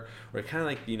bear, or kind of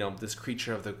like this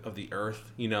creature of the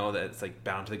earth, that's like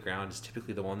bound to the ground. Is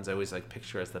typically the ones I always like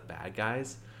picture as the bad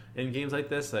guys in games like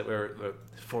this, like where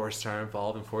forests are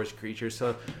involved and forest creatures.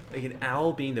 So like an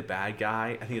owl being the bad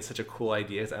guy, I think it's such a cool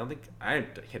idea. I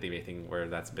can't think of anything where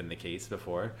that's been the case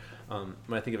before. When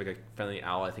I think of like a friendly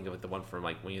owl, I think of the one from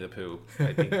like Winnie the Pooh.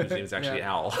 I think whose name is actually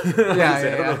Owl. I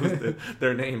don't know who's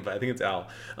their name, but I think it's Owl.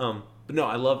 But no,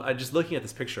 I just looking at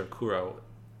this picture of Kuro,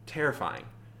 terrifying.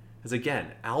 Because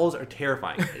again, owls are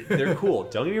terrifying. They're cool.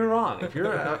 Don't get me wrong. If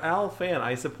you're an owl fan,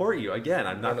 I support you. Again,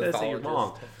 I'm not going to say you're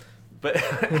wrong. But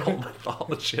owl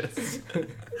mythologists.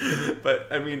 But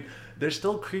I mean, they're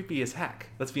still creepy as heck.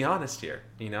 Let's be honest here.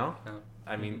 Oh.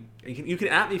 I mean, you can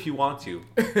at me if you want to.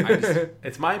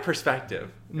 It's my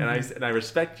perspective, and I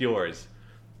respect yours.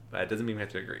 But it doesn't mean we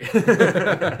have to agree.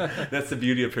 That's the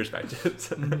beauty of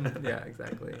perspectives. Yeah,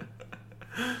 exactly.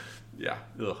 Yeah.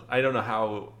 Ugh. I don't know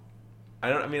how.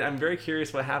 I'm very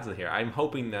curious what happens here. I'm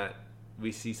hoping that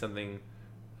we see something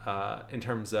in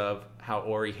terms of how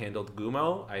Ori handled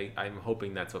Gumo. I'm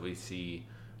hoping that's what we see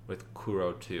with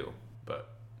Kuro too. But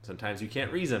sometimes you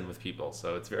can't reason with people,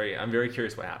 so I'm very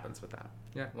curious what happens with that.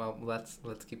 Yeah. Well, let's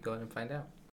keep going and find out.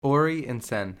 Ori and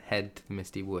Sen head to the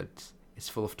Misty Woods. It's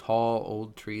full of tall,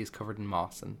 old trees covered in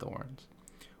moss and thorns.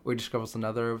 Ori discovers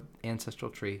another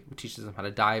ancestral tree, which teaches them how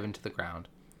to dive into the ground.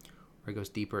 Ori goes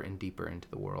deeper and deeper into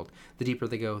the world. The deeper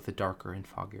they go, the darker and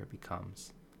foggier it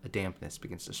becomes. A dampness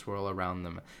begins to swirl around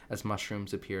them as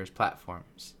mushrooms appear as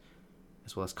platforms,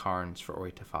 as well as cairns for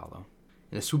Ori to follow.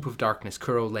 In a swoop of darkness,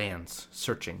 Kuro lands,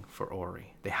 searching for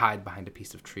Ori. They hide behind a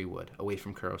piece of tree wood, away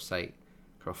from Kuro's sight.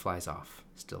 Kuro flies off,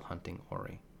 still hunting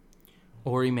Ori.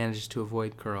 Ori manages to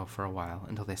avoid Kuro for a while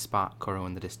until they spot Kuro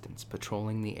in the distance,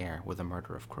 patrolling the air with a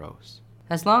murder of crows.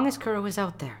 As long as Kuro is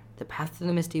out there, the path to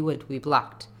the Misty Wood will be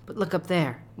blocked. But look up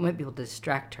there. We might be able to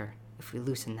distract her if we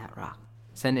loosen that rock.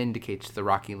 Sen indicates the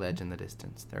rocky ledge in the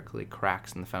distance. There are clearly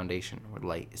cracks in the foundation where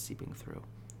light is seeping through.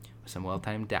 With some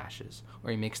well-timed dashes,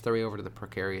 Ori makes their way over to the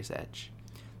precarious edge.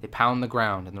 They pound the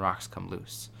ground and the rocks come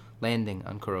loose, landing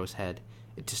on Kuro's head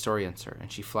It disorients her,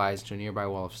 and she flies to a nearby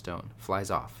wall of stone, flies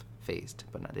off, phased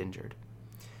but not injured.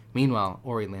 Meanwhile,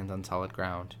 Ori lands on solid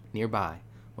ground. Nearby,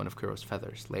 one of Kuro's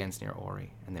feathers lands near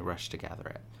Ori, and they rush to gather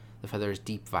it. The feather is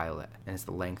deep violet, and is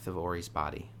the length of Ori's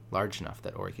body, large enough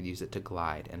that Ori could use it to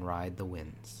glide and ride the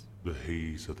winds. The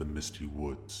haze of the misty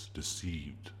woods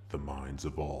deceived the minds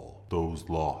of all. Those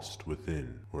lost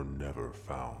within were never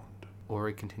found.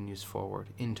 Ori continues forward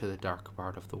into the dark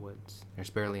part of the woods. There's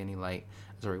barely any light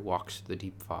as Ori walks through the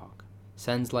deep fog.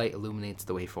 Sen's light illuminates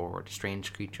the way forward.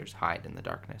 Strange creatures hide in the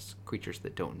darkness, creatures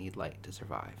that don't need light to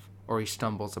survive. Ori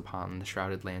stumbles upon the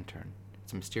shrouded lantern.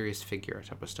 It's a mysterious figure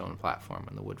atop a stone platform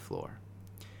on the wood floor.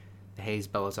 The haze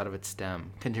bellows out of its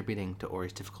stem, contributing to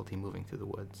Ori's difficulty moving through the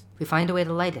woods. If we find a way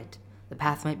to light it, the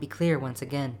path might be clear once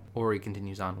again. Ori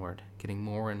continues onward, getting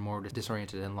more and more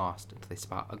disoriented and lost until they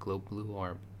spot a glow blue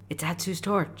orb. It's Atsu's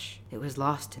torch. It was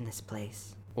lost in this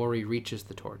place. Ori reaches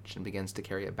the torch and begins to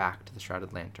carry it back to the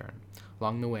shrouded lantern.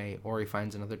 Along the way, Ori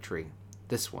finds another tree.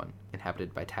 This one,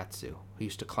 inhabited by Tatsu, who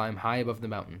used to climb high above the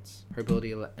mountains. Her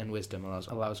ability and wisdom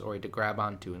allows Ori to grab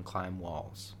onto and climb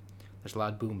walls. There's a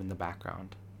loud boom in the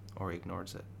background. Ori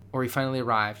ignores it. Ori finally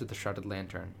arrives at the shrouded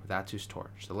lantern with Atsu's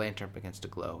torch. The lantern begins to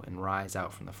glow and rise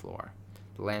out from the floor.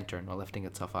 The lantern, while lifting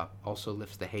itself up, also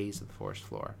lifts the haze of the forest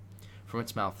floor. From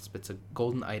its mouth spits a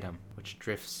golden item, which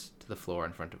drifts to the floor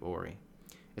in front of Ori.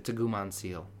 It's a Gumon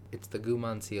seal. It's the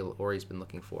Gumon seal Ori's been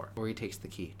looking for. Ori takes the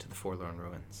key to the Forlorn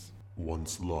Ruins.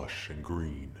 Once lush and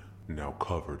green, now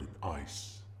covered in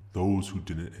ice. Those who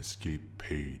didn't escape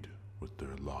paid with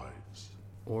their lives.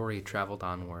 Ori traveled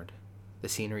onward, the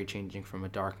scenery changing from a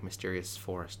dark, mysterious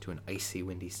forest to an icy,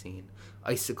 windy scene.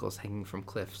 Icicles hanging from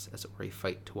cliffs as Ori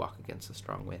fight to walk against the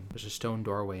strong wind. There's a stone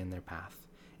doorway in their path.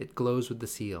 It glows with the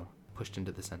seal, pushed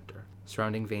into the center.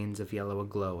 Surrounding veins of yellow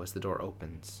aglow as the door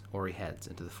opens. Ori heads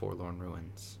into the Forlorn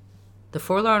Ruins. The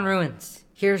Forlorn Ruins.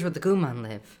 Here's where the Gumon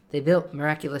live. They built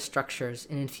miraculous structures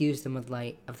and infused them with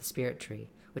light of the spirit tree,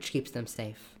 which keeps them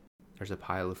safe. There's a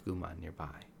pile of Gumon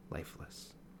nearby,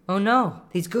 lifeless. Oh no!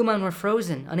 These Gumon were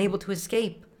frozen, unable to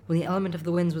escape. When the element of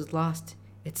the winds was lost,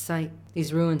 its sight,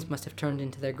 these ruins must have turned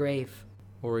into their grave.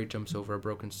 Ori jumps over a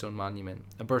broken stone monument.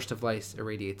 A burst of light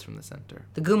irradiates from the center.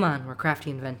 The Gumon were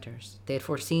crafty inventors. They had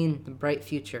foreseen the bright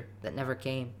future that never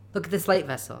came. Look at this light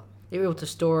vessel. They were able to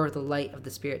store the light of the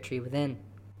spirit tree within.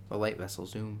 The light vessel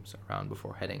zooms around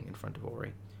before heading in front of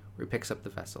Ori, where he picks up the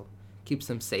vessel, keeps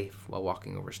them safe while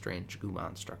walking over strange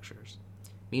Gumon structures.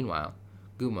 Meanwhile,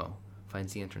 Gumo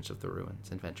finds the entrance of the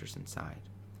ruins and ventures inside.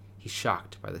 He's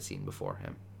shocked by the scene before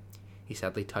him. He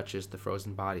sadly touches the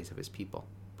frozen bodies of his people,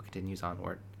 but continues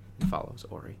onward and follows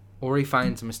Ori. Ori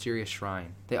finds a mysterious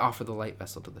shrine. They offer the light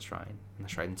vessel to the shrine, and the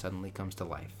shrine suddenly comes to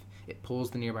life. It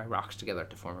pulls the nearby rocks together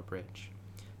to form a bridge.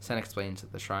 Sen explains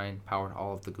that the shrine powered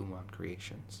all of the Gumon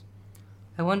creations.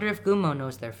 I wonder if Gumo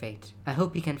knows their fate. I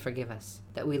hope he can forgive us,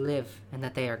 that we live and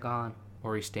that they are gone.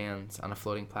 Ori stands on a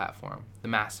floating platform, the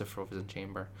massive frozen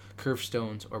chamber. Curved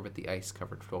stones orbit the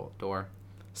ice-covered door.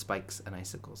 Spikes and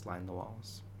icicles line the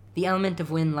walls. The element of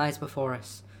wind lies before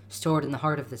us, stored in the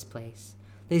heart of this place.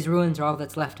 These ruins are all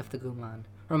that's left of the Gumon,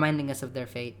 reminding us of their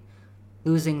fate.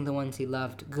 Losing the ones he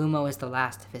loved, Gumo is the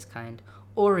last of his kind.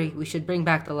 Ori, we should bring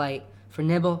back the light, for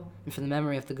Nibble and for the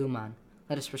memory of the Gumon.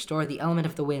 Let us restore the element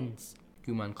of the winds.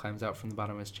 Gumon climbs out from the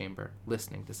bottom of his chamber,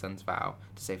 listening to Sen's vow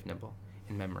to save Nibble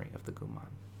in memory of the Gumon.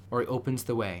 Ori opens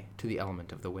the way to the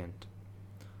element of the wind.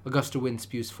 A gust of wind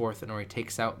spews forth, and Ori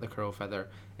takes out the Kuro feather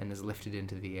and is lifted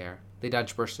into the air. They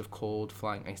dodge bursts of cold,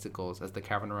 flying icicles as the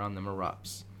cavern around them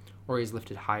erupts. Ori is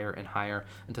lifted higher and higher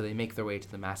until they make their way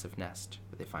to the massive nest,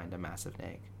 where they find a massive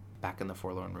egg, back in the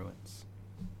Forlorn Ruins.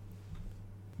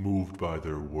 Moved by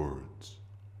their words,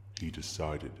 he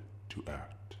decided to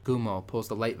act. Gumo pulls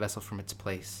the light vessel from its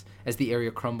place. As the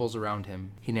area crumbles around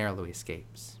him, he narrowly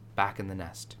escapes, back in the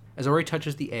nest. As Ori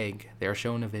touches the egg, they are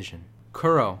shown a vision.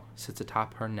 Kuro sits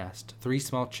atop her nest. 3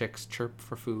 small chicks chirp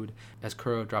for food as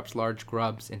Kuro drops large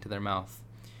grubs into their mouth.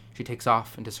 She takes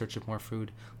off into search of more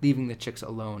food, leaving the chicks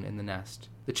alone in the nest.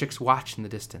 The chicks watch in the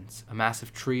distance. A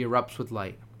massive tree erupts with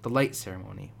light. The light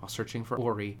ceremony, while searching for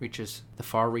Ori, reaches the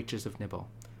far reaches of Nibble,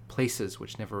 places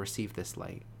which never received this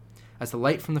light. As the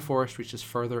light from the forest reaches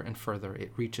further and further,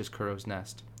 it reaches Kuro's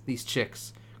nest. These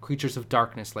chicks, creatures of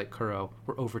darkness like Kuro,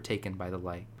 were overtaken by the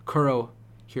light. Kuro,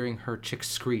 hearing her chicks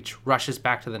screech, rushes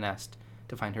back to the nest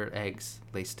to find her eggs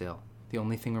lay still. The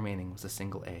only thing remaining was a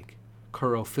single egg.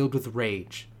 Kuro, filled with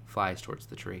rage, flies towards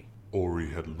the tree. Ori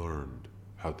had learned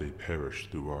how they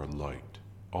perished through our light.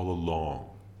 All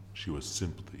along, she was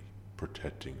simply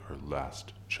protecting her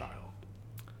last child.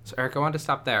 So Eric, I want to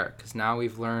stop there, because now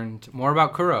we've learned more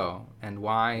about Kuro and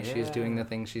why she's doing the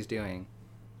things she's doing.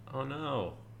 Oh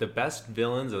no. The best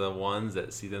villains are the ones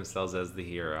that see themselves as the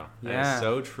hero. Yeah. That's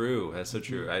so true. That's so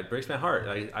true. It breaks my heart.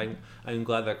 I'm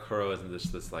glad that Kuro isn't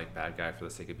just this like bad guy for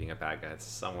the sake of being a bad guy. It's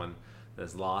someone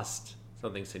that's lost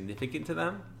something significant to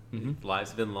them. Lives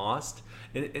have been lost.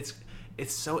 And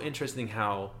it's so interesting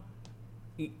how,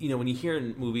 you know, when you hear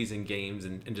in movies and games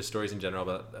and just stories in general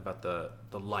about the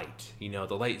light, you know,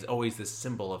 the light is always this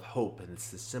symbol of hope and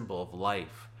it's this symbol of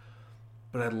life.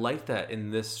 But I like that in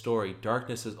this story,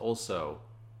 darkness is also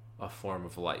a form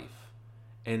of life.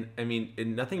 And I mean,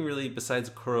 nothing really besides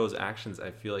Kuro's actions, I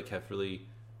feel like have really,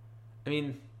 I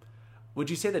mean, would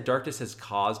you say that darkness has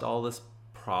caused all this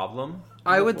problem?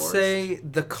 I would say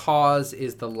the cause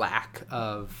is the lack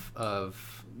of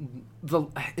the,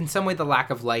 in some way, the lack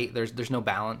of light. There's no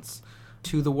balance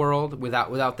to the world.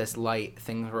 Without this light,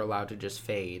 things were allowed to just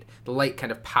fade. The light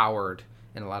kind of powered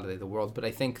in a lot of the world, but I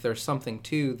think there's something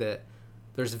too that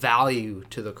there's value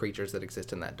to the creatures that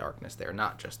exist in that darkness. They're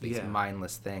not just these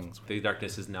mindless things. The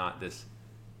darkness is not this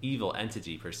evil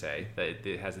entity per se, that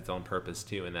it has its own purpose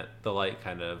too, and that the light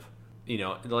kind of, you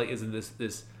know, the light isn't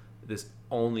this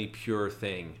only pure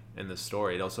thing in the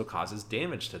story. It also causes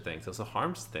damage to things. It also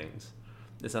harms things.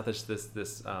 It's not this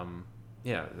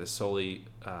solely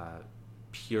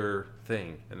pure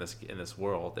thing in this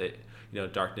world. You know,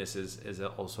 darkness is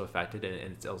also affected,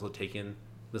 and it's also taken.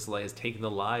 This light has taken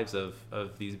the lives of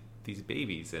these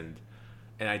babies, and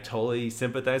I totally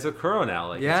sympathize with Kuro now.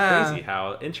 Like, it's crazy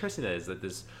how interesting it is that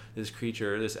this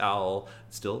creature, this owl,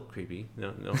 still creepy.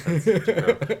 No offense to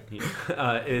Kuro,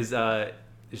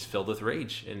 is filled with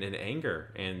rage and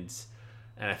anger, and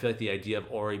I feel like the idea of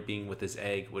Ori being with this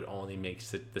egg would only make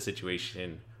the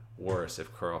situation worse if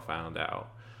Kuro found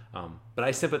out. But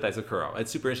I sympathize with Kuro.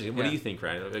 It's super interesting. What do you think,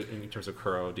 Ryan, in terms of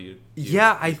Kuro? Do you agree?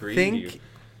 I think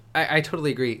I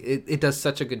totally agree. It does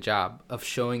such a good job of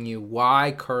showing you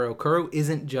why Kuro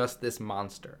isn't just this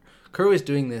monster. Kuro is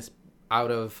doing this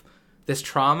out of this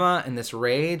trauma and this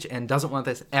rage and doesn't want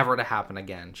this ever to happen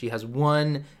again. She has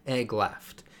one egg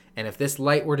left. And if this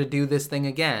light were to do this thing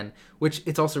again, which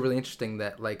it's also really interesting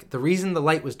that, like, the reason the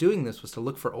light was doing this was to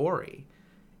look for Ori.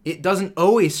 It doesn't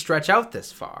always stretch out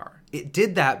this far. It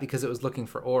did that because it was looking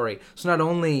for Ori. So not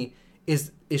only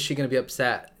is she going to be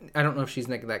upset, I don't know if she's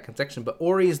making that connection, but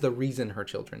Ori is the reason her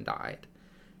children died.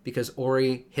 Because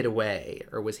Ori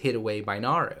was hid away by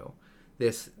Naru.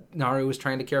 Naru was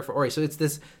trying to care for Ori. So it's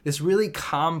this really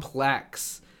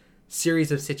complex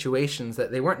series of situations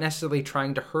that they weren't necessarily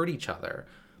trying to hurt each other,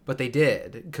 but they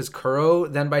did, because Kuro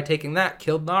then, by taking that,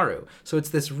 killed Naru. So it's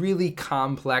this really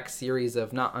complex series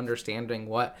of not understanding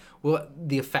what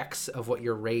the effects of what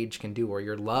your rage can do or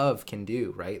your love can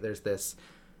do, right? There's this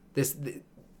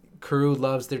Kuro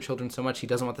loves their children so much, he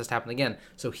doesn't want this to happen again.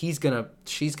 So she's gonna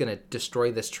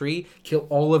destroy this tree, kill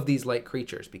all of these light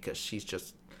creatures, because she's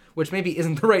just, which maybe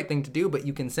isn't the right thing to do, but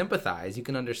you can sympathize, you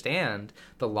can understand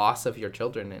the loss of your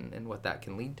children and what that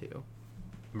can lead to.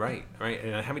 Right.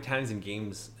 And how many times in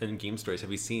game stories have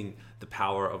we seen the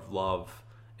power of love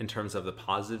in terms of the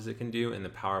positives it can do, and the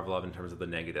power of love in terms of the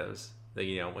negatives? That,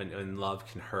 you know, when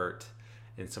love can hurt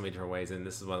in so many different ways, and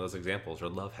this is one of those examples where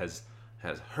love has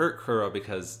hurt Kuro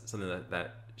because something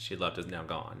that she loved is now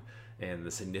gone, and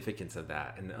the significance of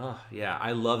that. And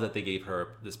I love that they gave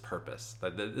her this purpose.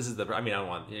 That this is I don't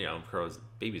want, you know, Kuro's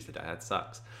babies to die. That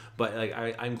sucks. But like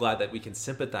I'm glad that we can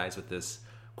sympathize with this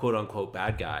quote unquote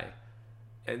bad guy,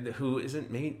 and who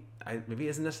isn't maybe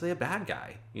isn't necessarily a bad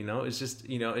guy. You know, it's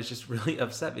just really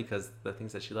upset because the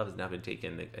things that she loves have now been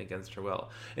taken against her will.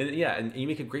 And and you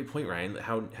make a great point, Ryan.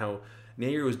 How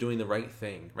Nayru was doing the right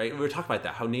thing, right? We were talking about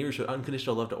that. How Nayru showed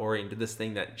unconditional love to Ori and did this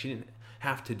thing that she didn't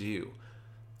have to do,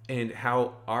 and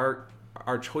how our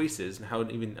choices and how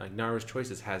even like Naru's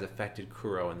choices has affected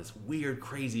Kuro in this weird,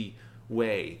 crazy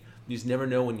way. You just never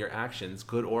know when your actions,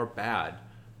 good or bad,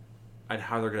 and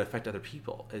how they're going to affect other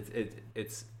people. It's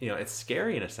it's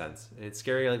scary in a sense. It's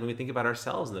scary like when we think about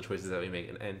ourselves and the choices that we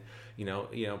make, and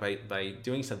by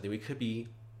doing something we could be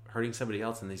hurting somebody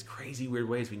else in these crazy weird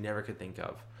ways we never could think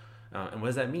of. And what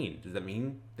does that mean? Does that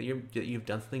mean that you've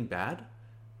done something bad,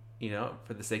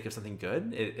 for the sake of something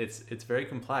good? It's very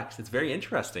complex. It's very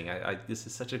interesting. This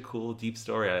is such a cool, deep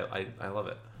story. I love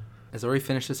it. As Ori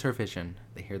finishes her vision,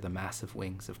 they hear the massive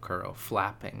wings of Kuro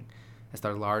flapping as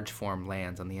their large form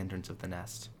lands on the entrance of the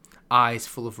nest. Eyes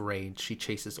full of rage, she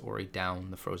chases Ori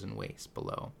down the frozen waste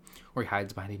below. Ori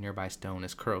hides behind a nearby stone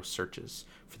as Kuro searches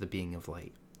for the being of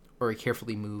light. Ori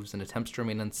carefully moves and attempts to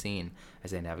remain unseen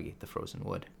as they navigate the frozen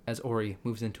wood. As Ori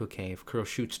moves into a cave, Kuro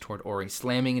shoots toward Ori,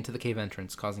 slamming into the cave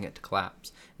entrance, causing it to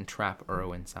collapse and trap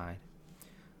Uro inside.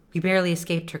 We barely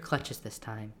escaped her clutches this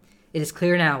time. It is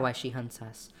clear now why she hunts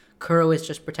us. Kuro is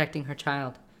just protecting her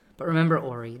child. But remember,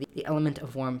 Ori, the element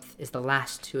of warmth is the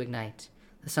last to ignite.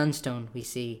 The sunstone we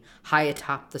see, high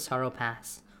atop the Sorrow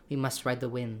Pass. We must ride the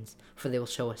winds, for they will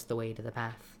show us the way to the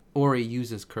path. Ori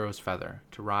uses Kuro's feather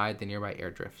to ride the nearby air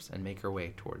drifts and make their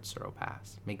way towards Sorrow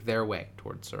Pass.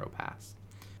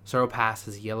 Sorrow Pass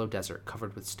is a yellow desert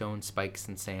covered with stone spikes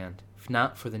and sand. If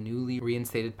not for the newly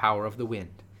reinstated power of the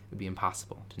wind, it would be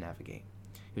impossible to navigate.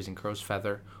 Using Kuro's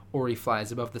feather, Ori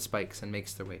flies above the spikes and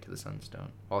makes their way to the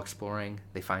sunstone. While exploring,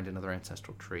 they find another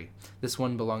ancestral tree, this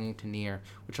one belonging to Nier,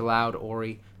 which allowed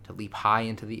Ori to leap high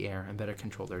into the air and better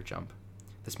control their jump.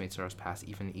 This made Sorrow's Pass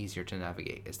even easier to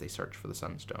navigate as they search for the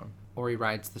sunstone. Ori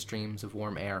rides the streams of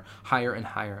warm air higher and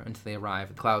higher until they arrive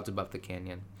at the clouds above the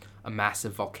canyon. A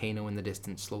massive volcano in the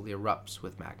distance slowly erupts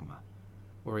with magma.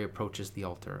 Ori approaches the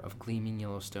altar of gleaming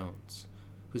yellow stones,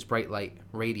 whose bright light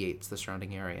radiates the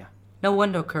surrounding area. No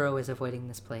wonder Kuro is avoiding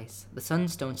this place. The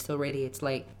sunstone still radiates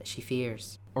light that she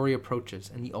fears. Ori approaches,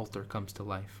 and the altar comes to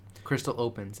life. The crystal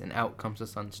opens, and out comes the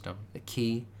sunstone, the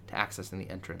key to accessing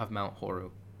the entrance of Mount Horu.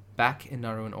 Back in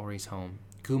Naru and Ori's home,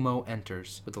 Gumo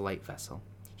enters with the light vessel.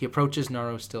 He approaches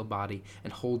Naru's still body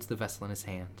and holds the vessel in his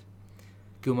hand.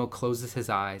 Gumo closes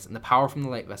his eyes, and the power from the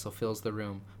light vessel fills the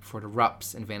room before it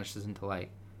erupts and vanishes into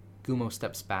light. Gumo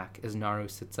steps back as Naru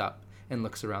sits up and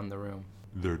looks around the room.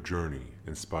 Their journey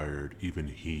inspired even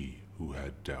he who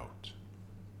had doubt.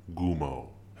 Gumo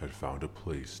had found a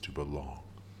place to belong.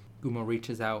 Gumo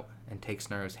reaches out and takes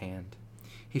Naru's hand.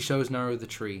 He shows Naru the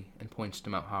tree and points to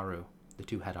Mount Haru. The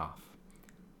two head off.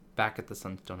 Back at the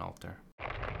Sunstone altar.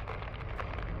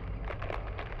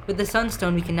 With the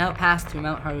sunstone, we can now pass through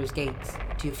Mount Haru's gates.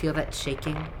 Do you feel that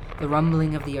shaking? The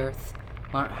rumbling of the earth?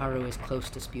 Mount Haru is close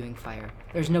to spewing fire.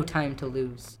 There's no time to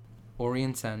lose. Ori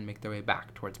and Sen make their way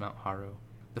back towards Mount Haru.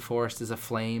 The forest is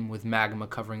aflame with magma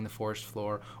covering the forest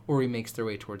floor. Ori makes their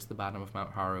way towards the bottom of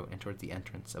Mount Haru and towards the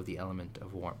entrance of the element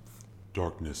of warmth.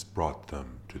 Darkness brought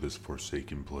them to this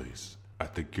forsaken place.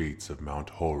 At the gates of Mount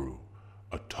Horu,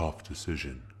 a tough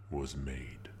decision was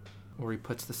made. Ori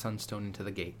puts the sunstone into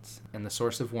the gates, and the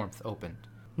source of warmth opened.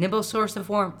 Nimble source of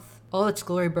warmth, all its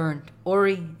glory burned.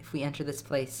 Ori, if we enter this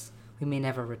place, we may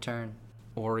never return.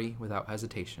 Ori, without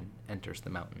hesitation, enters the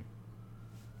mountain.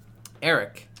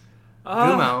 Eric.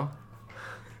 Gumo.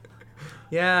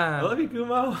 Yeah. I love you,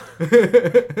 Gumo.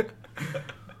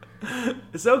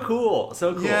 It's so cool.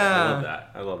 So cool. Yeah.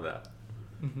 I love that.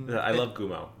 Mm-hmm. I love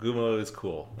Gumo. Gumo is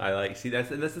cool. That's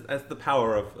the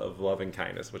power of love and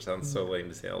kindness, which sounds so lame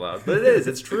to say out loud, but it is.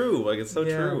 It's true. Like, it's so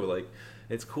true. Like,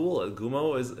 it's cool.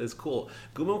 Gumo is cool.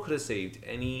 Gumo could have saved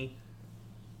any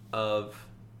of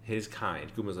his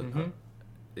kind. Gumo's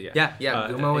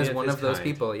Gumo is one of those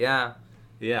people. Yeah.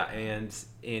 Yeah, and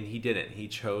he didn't. He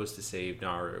chose to save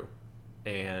Naru,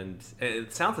 and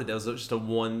it sounds like that was just a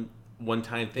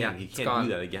one-time thing. Yeah, he can't do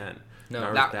that again.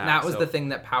 No, that was the thing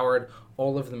that powered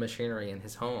all of the machinery in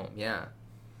his home. Yeah.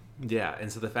 Yeah,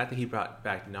 and so the fact that he brought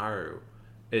back Naru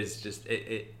is just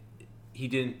he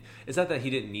didn't. It's not that he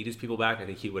didn't need his people back. I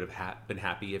think he would have been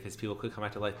happy if his people could come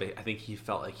back to life. But I think he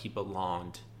felt like he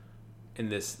belonged in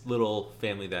this little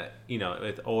family that,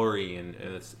 with Ori and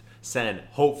Sen.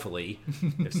 Hopefully,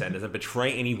 if Sen doesn't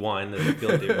betray anyone that I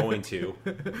feel like they're going to,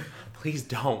 please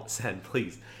don't, Sen.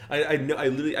 Please.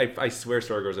 I swear,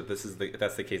 Story Girls, if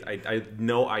that's the case, I have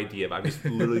no idea, but I'm just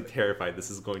literally terrified this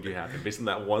is going to happen based on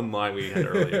that one line we had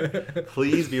earlier.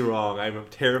 Please be wrong. I'm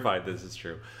terrified this is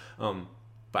true.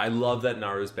 But I love that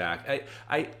Naru's back.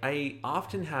 I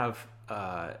often have.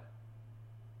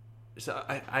 So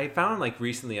I found, like,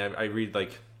 recently I read,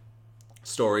 like,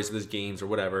 stories of these games or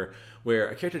whatever where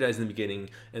a character dies in the beginning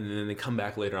and then they come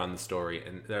back later on in the story,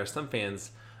 and there are some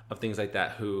fans of things like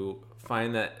that who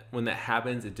find that when that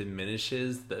happens, it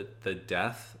diminishes the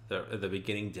death, the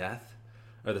beginning death,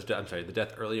 or the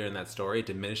death earlier in that story. It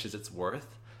diminishes its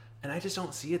worth, and I just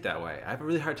don't see it that way. I have a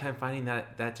really hard time finding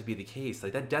that to be the case.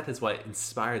 Like, that death is what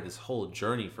inspired this whole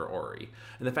journey for Ori,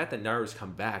 and the fact that Naru's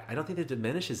come back, I don't think that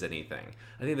diminishes anything.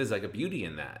 I think there's, like, a beauty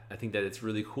in that. I think that it's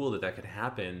really cool that could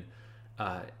happen.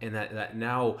 And that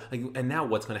now, like, and now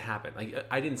what's going to happen? Like,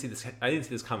 I didn't see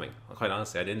this coming. Quite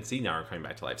honestly, I didn't see Naru coming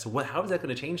back to life. So how is that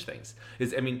going to change things?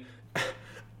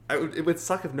 It would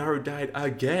suck if Naru died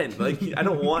again. Like, I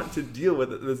don't want to deal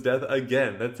with this death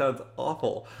again. That sounds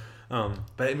awful.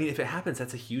 But I mean, if it happens,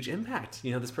 that's a huge impact.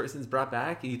 This person's brought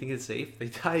back, and you think it's safe. They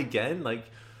die again. Like,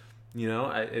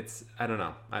 I don't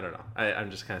know.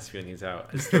 I'm just kind of spewing these out.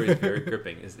 The story is very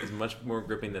gripping. Is much more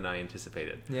gripping than I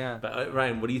anticipated. Yeah. But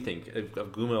Ryan, what do you think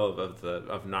of Gumo,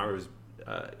 of Naru's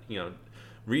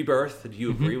rebirth? Do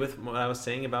you agree with what I was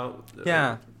saying about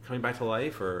coming back to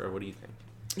life, or what do you think?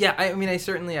 Yeah, I mean,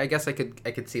 I guess I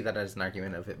could see that as an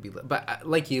argument of it, but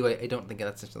like you, I don't think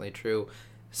that's necessarily true,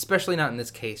 especially not in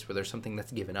this case where there's something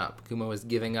that's given up. Gumo is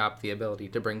giving up the ability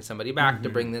to bring somebody back, to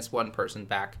bring this one person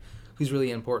back who's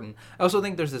really important. I also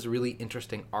think there's this really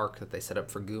interesting arc that they set up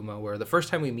for Gumo where the first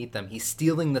time we meet them, he's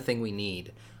stealing the thing we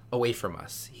need away from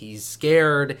us. He's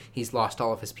scared, he's lost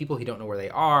all of his people, he don't know where they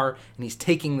are, and he's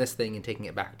taking this thing and taking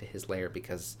it back to his lair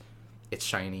because it's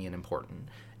shiny and important.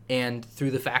 And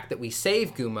through the fact that we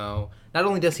save Gumo, not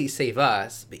only does he save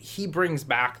us, but he brings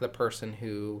back the person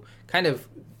who kind of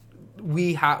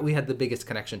we had the biggest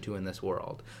connection to in this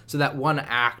world. So that one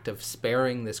act of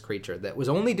sparing this creature that was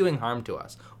only doing harm to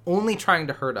us, only trying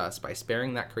to hurt us, by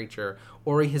sparing that creature,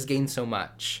 Ori has gained so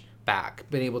much back,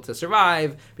 been able to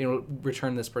survive, been able to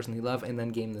return this person he loved, and then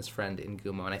gain this friend in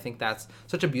Gumo. And I think that's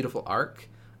such a beautiful arc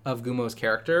of Gumo's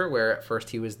character, where at first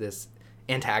he was this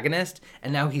antagonist,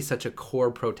 and now he's such a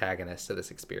core protagonist to this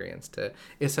experience.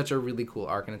 It's such a really cool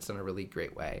arc, and it's done a really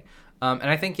great way. And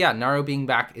I think, Naru being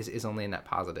back is only a net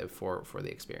positive for the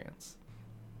experience.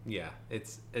 Yeah,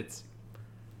 it's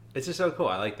just so cool.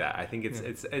 I like that. I think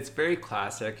it's very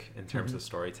classic in terms of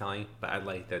storytelling, but I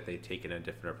like that they've taken a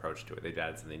different approach to it. They've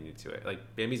added something new to it.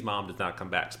 Like, Bambi's mom does not come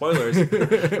back. Spoilers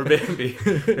for Bambi.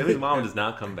 Bambi's mom does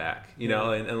not come back. You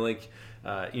know, and like,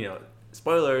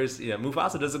 spoilers.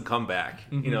 Mufasa doesn't come back.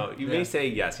 You may say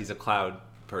yes, he's a cloud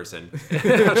person. I'm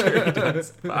sure he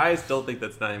does, but I still think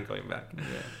that's not him coming back.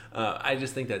 I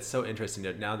just think that's so interesting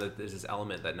that now that there's this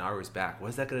element that Naru's back, what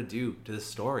is that going to do to the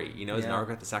story? Is Naru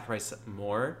going to sacrifice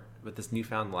more with this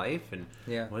newfound life, and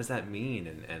what does that mean?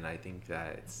 And I think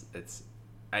that it's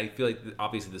I feel like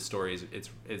obviously the story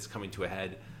is coming to a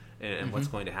head, and what's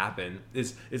going to happen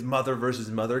is mother versus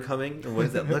mother coming, and what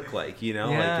does that look like?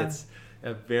 Like it's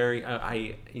a very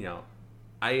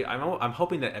I'm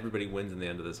hoping that everybody wins in the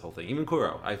end of this whole thing, even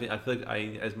Kuro. I feel like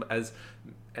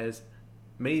as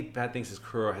many bad things as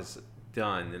Kuro has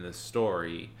done in the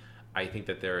story, I think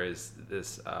that there is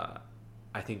this.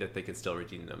 I think that they can still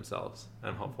redeem themselves.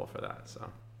 I'm hopeful for that. So,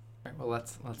 all right, well,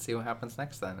 let's see what happens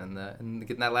next then, in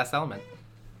getting that last element.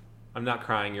 I'm not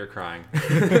crying. You're crying.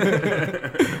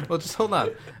 Well, just hold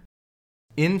on.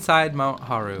 Inside Mount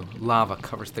Haru, lava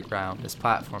covers the ground as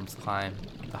platforms climb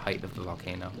the height of the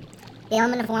volcano. The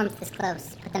element of warmth is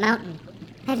close, but the mountain,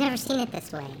 I've never seen it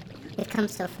this way. We've come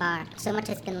so far, so much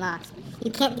has been lost.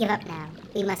 You can't give up now.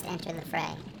 We must enter the fray.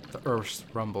 The earth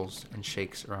rumbles and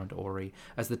shakes around Ori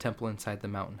as the temple inside the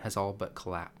mountain has all but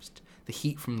collapsed. The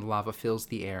heat from the lava fills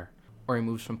the air. Ori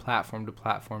moves from platform to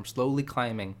platform, slowly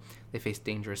climbing. They face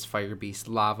dangerous fire beasts,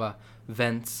 lava,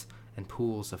 vents, and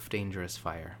pools of dangerous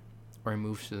fire. Ori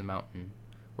moves through the mountain,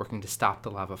 working to stop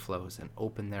the lava flows and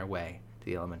open their way to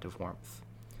the element of warmth.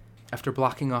 After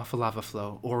blocking off a lava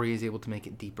flow, Ori is able to make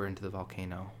it deeper into the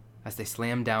volcano. As they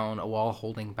slam down a wall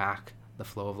holding back the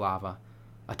flow of lava,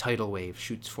 a tidal wave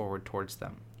shoots forward towards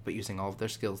them, but using all of their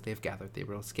skills they've gathered, they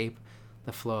will escape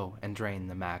the flow and drain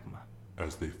the magma.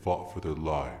 As they fought for their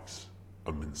lives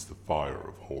amidst the fire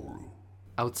of Horu.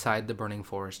 Outside the burning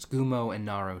forest, Gumo and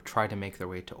Naru try to make their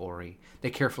way to Ori. They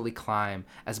carefully climb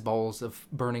as balls of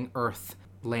burning earth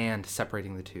land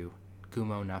separating the two.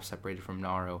 Gumo now separated from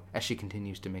Naru as she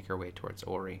continues to make her way towards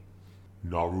Ori.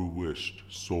 Naru wished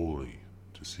solely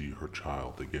to see her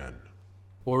child again.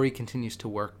 Ori continues to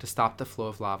work to stop the flow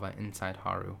of lava inside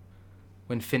Haru.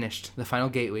 When finished, the final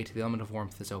gateway to the element of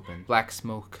warmth is open. Black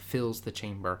smoke fills the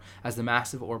chamber as the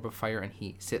massive orb of fire and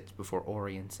heat sits before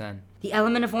Ori and Sen. The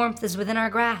element of warmth is within our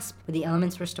grasp. With the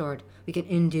elements restored, we can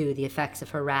undo the effects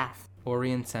of her wrath.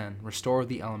 Ori and Sen restore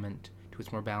the element to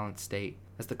its more balanced state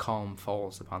as the calm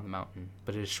falls upon the mountain,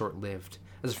 but it is short-lived,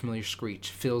 as a familiar screech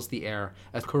fills the air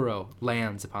as Kuro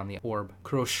lands upon the orb.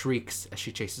 Kuro shrieks as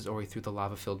she chases Ori through the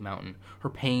lava-filled mountain. Her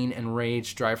pain and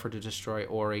rage drive her to destroy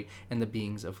Ori and the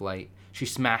beings of light. She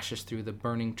smashes through the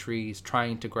burning trees,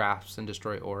 trying to grasp and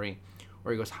destroy Ori.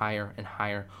 Ori goes higher and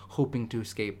higher, hoping to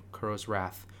escape Kuro's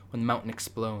wrath, when the mountain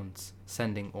explodes,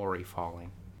 sending Ori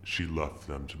falling. She left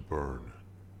them to burn,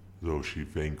 though she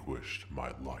vanquished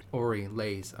my light. Ori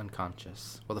lays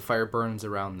unconscious, while the fire burns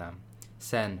around them.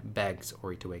 Sen begs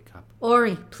Ori to wake up.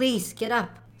 Ori, please, get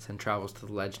up. Sen travels to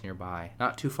the ledge nearby.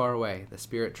 Not too far away, the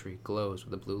spirit tree glows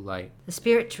with a blue light. The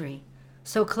spirit tree.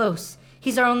 So close.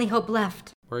 He's our only hope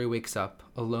left. Ori wakes up,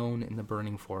 alone in the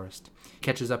burning forest. He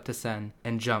catches up to Sen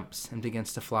and jumps and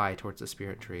begins to fly towards the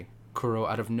spirit tree. Kuro,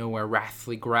 out of nowhere,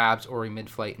 wrathfully grabs Ori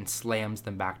mid-flight and slams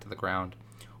them back to the ground.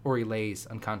 Ori lays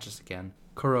unconscious again.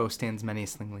 Kuro stands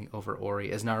menacingly over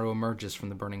Ori as Naru emerges from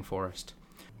the burning forest.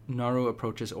 Naru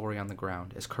approaches Ori on the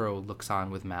ground as Kuro looks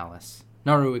on with malice.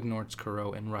 Naru ignores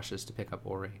Kuro and rushes to pick up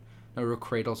Ori. Naru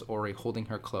cradles Ori, holding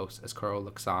her close as Kuro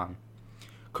looks on.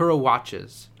 Kuro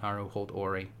watches Naru hold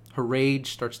Ori. Her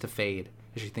rage starts to fade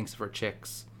as she thinks of her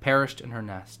chicks, perished in her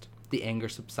nest. The anger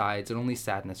subsides and only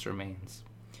sadness remains.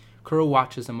 Kuro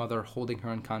watches a mother holding her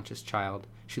unconscious child.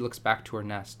 She looks back to her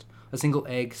nest. A single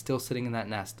egg still sitting in that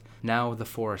nest. Now the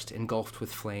forest, engulfed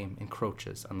with flame,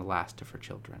 encroaches on the last of her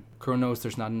children. Kuro knows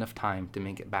there's not enough time to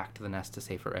make it back to the nest to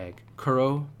save her egg.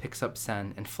 Kuro picks up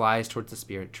Sen and flies towards the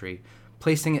spirit tree.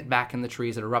 Placing it back in the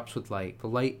trees, it erupts with light. The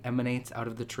light emanates out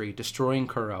of the tree, destroying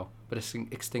Kuro, but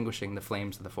extinguishing the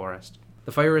flames of the forest.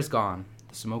 The fire is gone.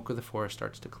 The smoke of the forest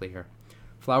starts to clear.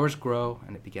 Flowers grow,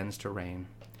 and it begins to rain.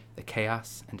 The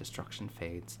chaos and destruction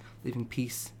fades, leaving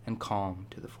peace and calm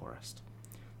to the forest.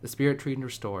 The spirit tree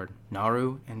restored,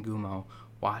 Naru and Gumo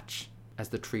watch as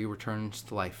the tree returns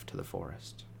to life to the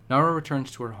forest. Naru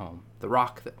returns to her home. The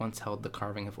rock that once held the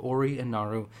carving of Ori and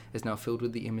Naru is now filled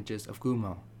with the images of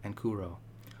Gumo and Kuro.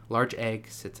 A large egg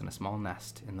sits in a small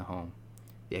nest in the home.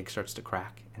 The egg starts to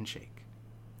crack and shake.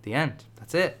 The end.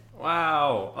 That's it.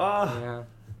 Wow. Oh, Yeah.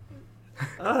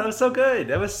 oh, that was so good.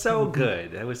 That was so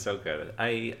good. That was so good.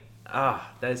 That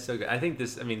is so good. I think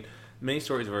this, many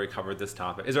stories have already covered this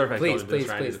topic. Is there if I Please, go into this, please,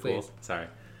 Ryan? please, Is it cool? please. Sorry.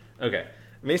 Okay.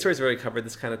 Many stories have already covered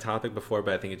this kind of topic before,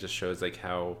 but I think it just shows like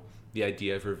how the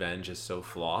idea of revenge is so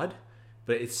flawed.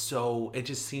 But it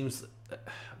just seems,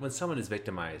 when someone is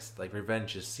victimized, like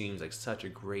revenge just seems like such a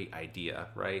great idea,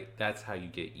 right? That's how you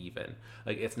get even.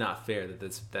 Like, it's not fair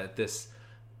that this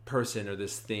person or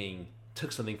this thing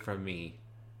took something from me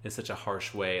in such a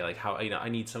harsh way. Like, how, I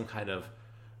need some kind of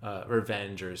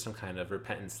revenge or some kind of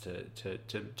repentance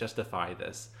to justify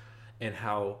this. And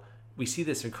how we see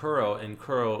this in Kuro, and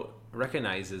Kuro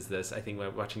recognizes this, I think, by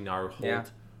watching Naru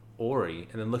hold Ori,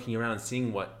 and then looking around and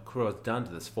seeing what Kuro has done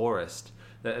to this forest.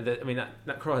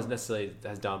 Not Kuro has necessarily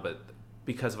has done, but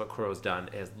because of what Kuro has done,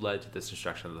 it has led to this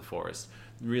destruction of the forest.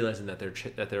 Realizing that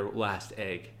their last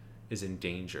egg is in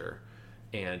danger,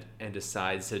 and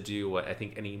decides to do what I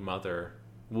think any mother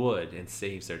would, and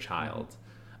saves their child.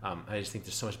 I just think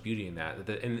there's so much beauty in that,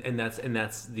 and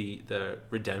that's the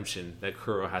redemption that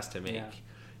Kuro has to make.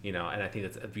 And I think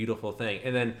that's a beautiful thing.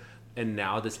 And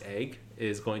now this egg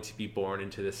is going to be born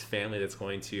into this family that's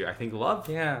going to, I think, love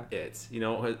it. And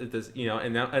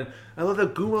I love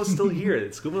that Gumo's still here.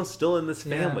 Gumo's still in this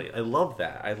family. I love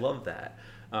that.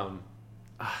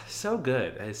 So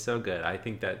good. It's so good. I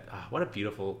think that what a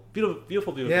beautiful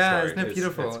story. Yeah, isn't it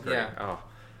beautiful? It's great. Yeah. Oh,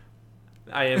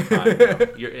 I am crying.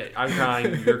 I'm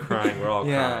crying. You're crying. We're all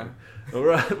crying.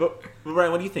 But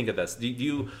Ryan, what do you think of this? What do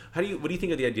you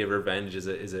think of the idea of revenge? Is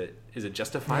it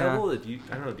justifiable? Yeah.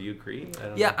 I don't know. Do you agree?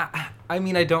 I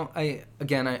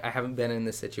haven't been in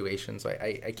this situation, so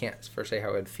I can't for say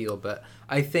how I'd feel, but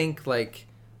I think like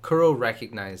Kuro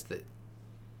recognized that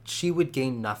she would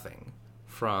gain nothing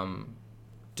from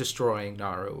destroying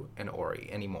Naru and Ori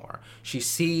anymore. She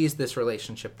sees this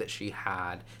relationship that she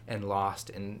had and lost,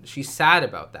 and she's sad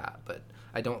about that, but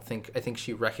I think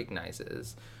she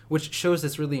recognizes, which shows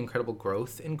this really incredible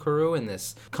growth in Kuro and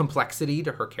this complexity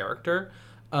to her character,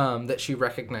 that she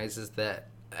recognizes that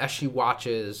as she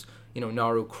watches,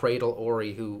 Naru cradle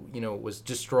Ori, who, was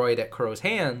destroyed at Kuro's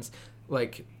hands,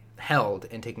 like held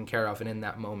and taken care of, and in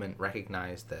that moment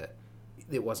recognized that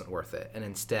it wasn't worth it, and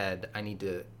instead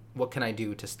what can I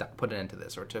do to put an end to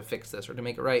this, or to fix this, or to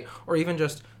make it right, or even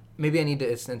just maybe I need to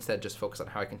instead just focus on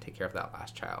how I can take care of that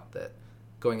last child, that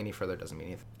going any further doesn't mean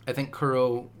anything. I think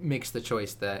Kuro makes the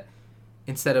choice that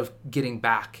instead of getting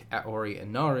back at Ori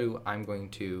and Naru, I'm going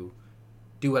to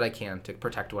do what I can to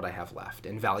protect what I have left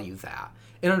and value that.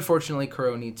 And unfortunately,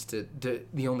 Kuro needs to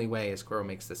the only way is Kuro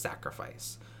makes the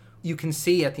sacrifice. You can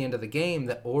see at the end of the game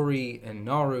that Ori and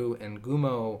Naru and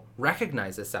Gumo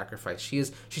recognize this sacrifice.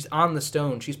 She's on the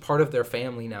stone. She's part of their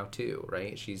family now too,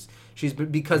 right? She's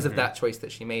because of that choice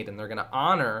that she made, and they're going to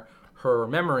honor her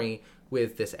memory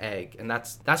with this egg. And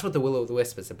that's what the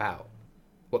Will-O-the-Wisp is about.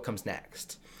 What comes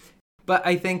next. But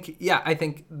I think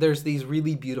there's these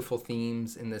really beautiful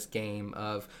themes in this game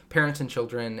of parents and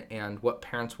children and what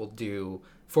parents will do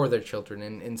for their children.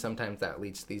 And sometimes that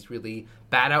leads to these really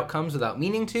bad outcomes without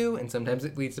meaning to, and sometimes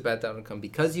it leads to bad outcome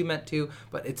because you meant to.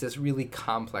 But it's this really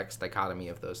complex dichotomy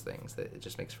of those things that it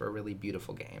just makes for a really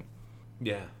beautiful game.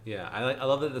 Yeah. I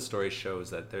love that the story shows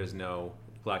that there's no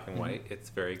black and white. It's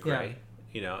very gray.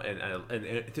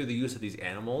 And through the use of these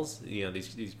animals,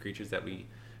 these creatures that we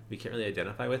can't really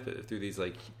identify with, but through these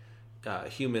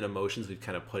human emotions we've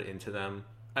kind of put into them.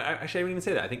 Actually, I wouldn't even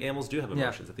say that. I think animals do have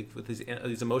emotions. I think with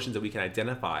these emotions that we can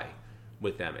identify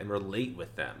with them and relate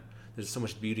with them, there's so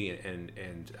much beauty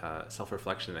and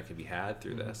self-reflection that can be had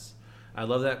through this. I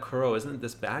love that Kuro isn't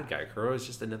this bad guy. Kuro is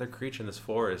just another creature in this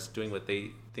forest doing what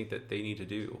they think that they need to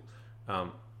do.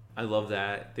 I I love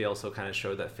that they also kind of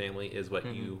showed that family is what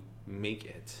you make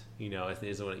it. It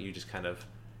isn't what you just kind of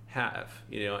have.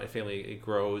 A family, it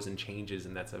grows and changes,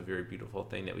 and that's a very beautiful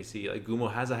thing that we see. Like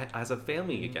Gumo has a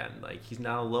family again. Like he's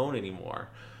not alone anymore.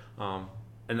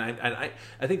 And I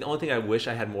think the only thing I wish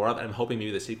I had more of, and I'm hoping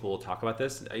maybe the sequel will talk about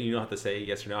this. You don't have to say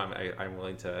yes or no. I'm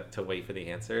willing to wait for the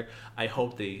answer. I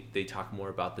hope they talk more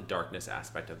about the darkness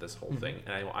aspect of this whole thing,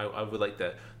 and I would like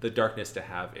the darkness to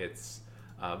have its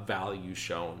value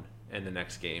shown in the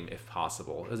next game if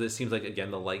possible, because it seems like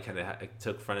again the light kind of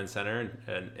took front and center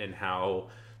and how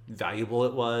valuable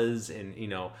it was, and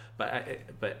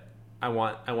but I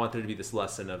want there to be this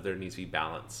lesson of there needs to be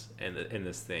balance in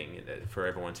this thing for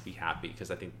everyone to be happy,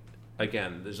 because I think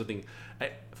again there's something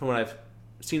from what I've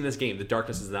seen in this game, the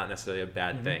darkness is not necessarily a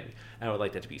bad thing, and I would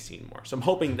like that to be seen more. So I'm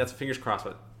hoping that's fingers crossed,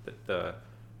 but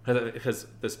because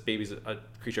this baby's a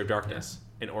creature of darkness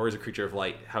and Ori's a creature of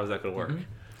light. How is that going to work?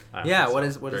 What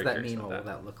does that mean? What will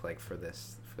that look like for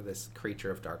this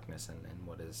creature of darkness, and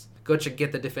what is go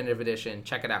get the definitive edition,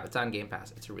 check it out. It's on Game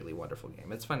Pass. It's a really wonderful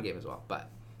game. It's a fun game as well, but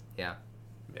yeah,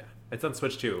 it's on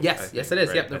Switch too. Yes, it is.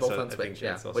 Right? Yep, they're both on Switch.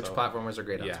 Yeah, also, which platformers are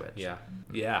great on Switch? Yeah.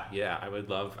 I would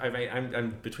love.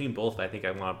 I'm between both. I think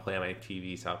I want to play on my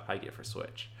TV, so I'll probably get for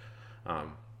Switch.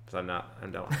 Because I'm not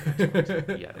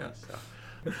yet. So.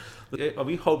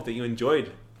 We hope that you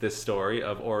enjoyed this story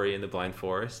of Ori and the Blind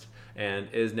Forest, and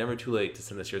it is never too late to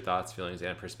send us your thoughts, feelings,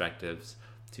 and perspectives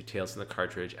to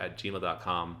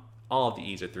talesfromthecartridge@gmail.com. All of the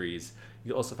E's are 3's.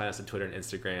 You can also find us on Twitter and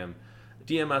Instagram.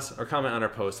 DM us or comment on our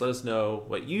post. Let us know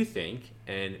what you think,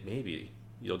 and maybe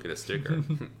you'll get a sticker.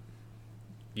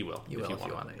 You will if you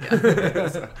want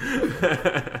it.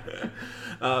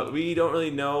 Yeah. We don't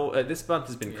really know. This month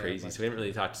has been crazy, so we haven't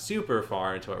really talked super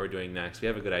far into what we're doing next. We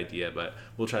have a good idea, but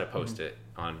we'll try to post it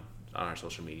on our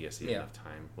social media so you have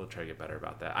time. We'll try to get better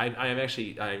about that. I'm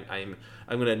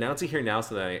going to announce it here now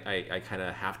so that I kind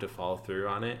of have to follow through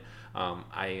on it.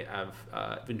 I have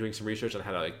been doing some research on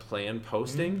how to plan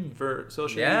posting for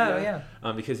social media.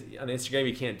 Because on Instagram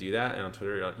you can't do that, and on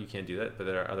Twitter you can't do that, but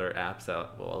there are other apps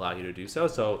that will allow you to do so.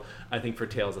 So I think for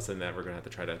Tales, that's something that we're going to have to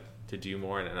try to do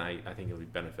more, and I think it'll be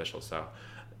beneficial. So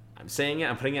I'm saying it,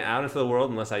 I'm putting it out into the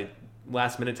world, unless I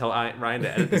last minute tell Ryan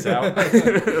to edit this out.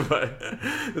 But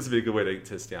this would be a good way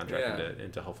to stay on track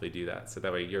and to hopefully do that. So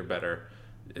that way you're better.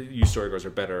 You storygoers are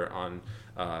better on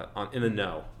in the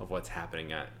know of what's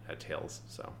happening at Tales.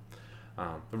 So,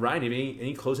 but Ryan,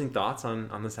 any closing thoughts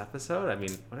on this episode? I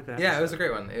mean, what a good episode. Yeah, it was a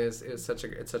great one. It's such a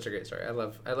great story. I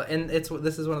love, and this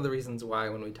is one of the reasons why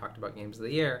when we talked about games of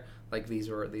the year, like these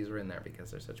were in there,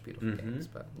 because they're such beautiful games.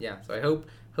 But yeah, so I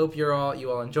hope you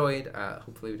all enjoyed.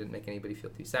 Hopefully we didn't make anybody feel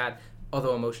too sad.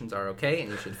 Although emotions are okay,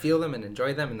 and you should feel them and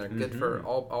enjoy them, and they're good for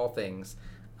all things.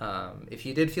 If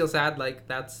you did feel sad, like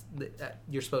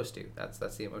you're supposed to. That's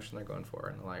the emotion they're going for,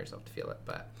 and allow yourself to feel it.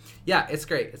 But yeah, it's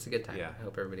great. It's a good time. Yeah. I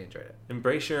hope everybody enjoyed it.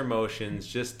 Embrace your emotions.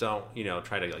 Just don't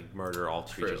try to murder all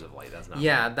creatures of light. That's not.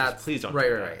 Yeah, that's please don't.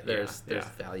 Right. There's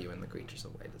value in the creatures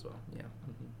of light as well. Yeah.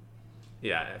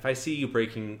 Yeah, if I see you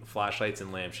breaking flashlights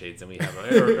and lampshades, and we have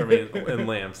and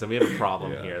lamps, then we have a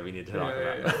problem here. We need to talk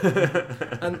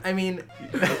about. And I mean,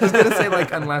 I was gonna say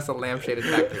unless a lampshade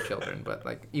attacked your children, but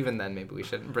even then maybe we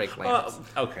shouldn't break lamps.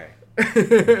 Okay.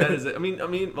 That is it. I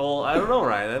mean, well, I don't know,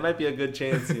 Ryan. That might be a good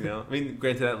chance. I mean,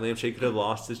 granted, that lampshade could have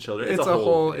lost his children. It's a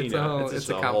whole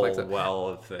complex well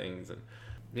of things. And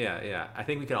yeah. I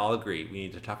think we can all agree. We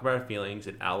need to talk about our feelings,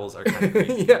 and owls are kind of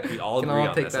creepy. We all agree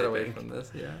on this. Take that away from this.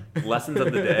 Yeah. Lessons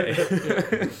of the day.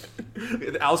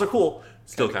 The owls are cool.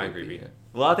 Still kind of creepy.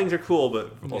 A lot of things are cool,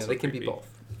 but also they can creepy. be both.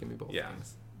 They can be both. Yeah.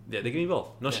 Yeah, they can be both.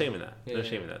 No shame in that. No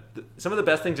shame in that. Some of the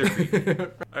best things are creepy.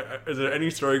 Is there any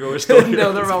storygoers still here?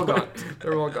 No, they're all gone.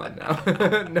 They're all gone now.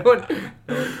 No one.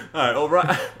 All right. Well,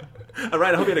 Ryan,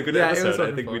 I hope you had a good episode.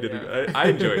 I think we did. I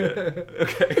enjoyed it.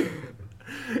 Okay.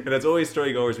 And as always,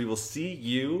 storygoers, we will see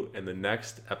you in the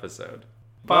next episode.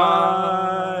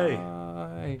 Bye.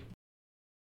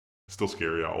 Still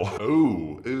scary owl.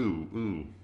 Ooh.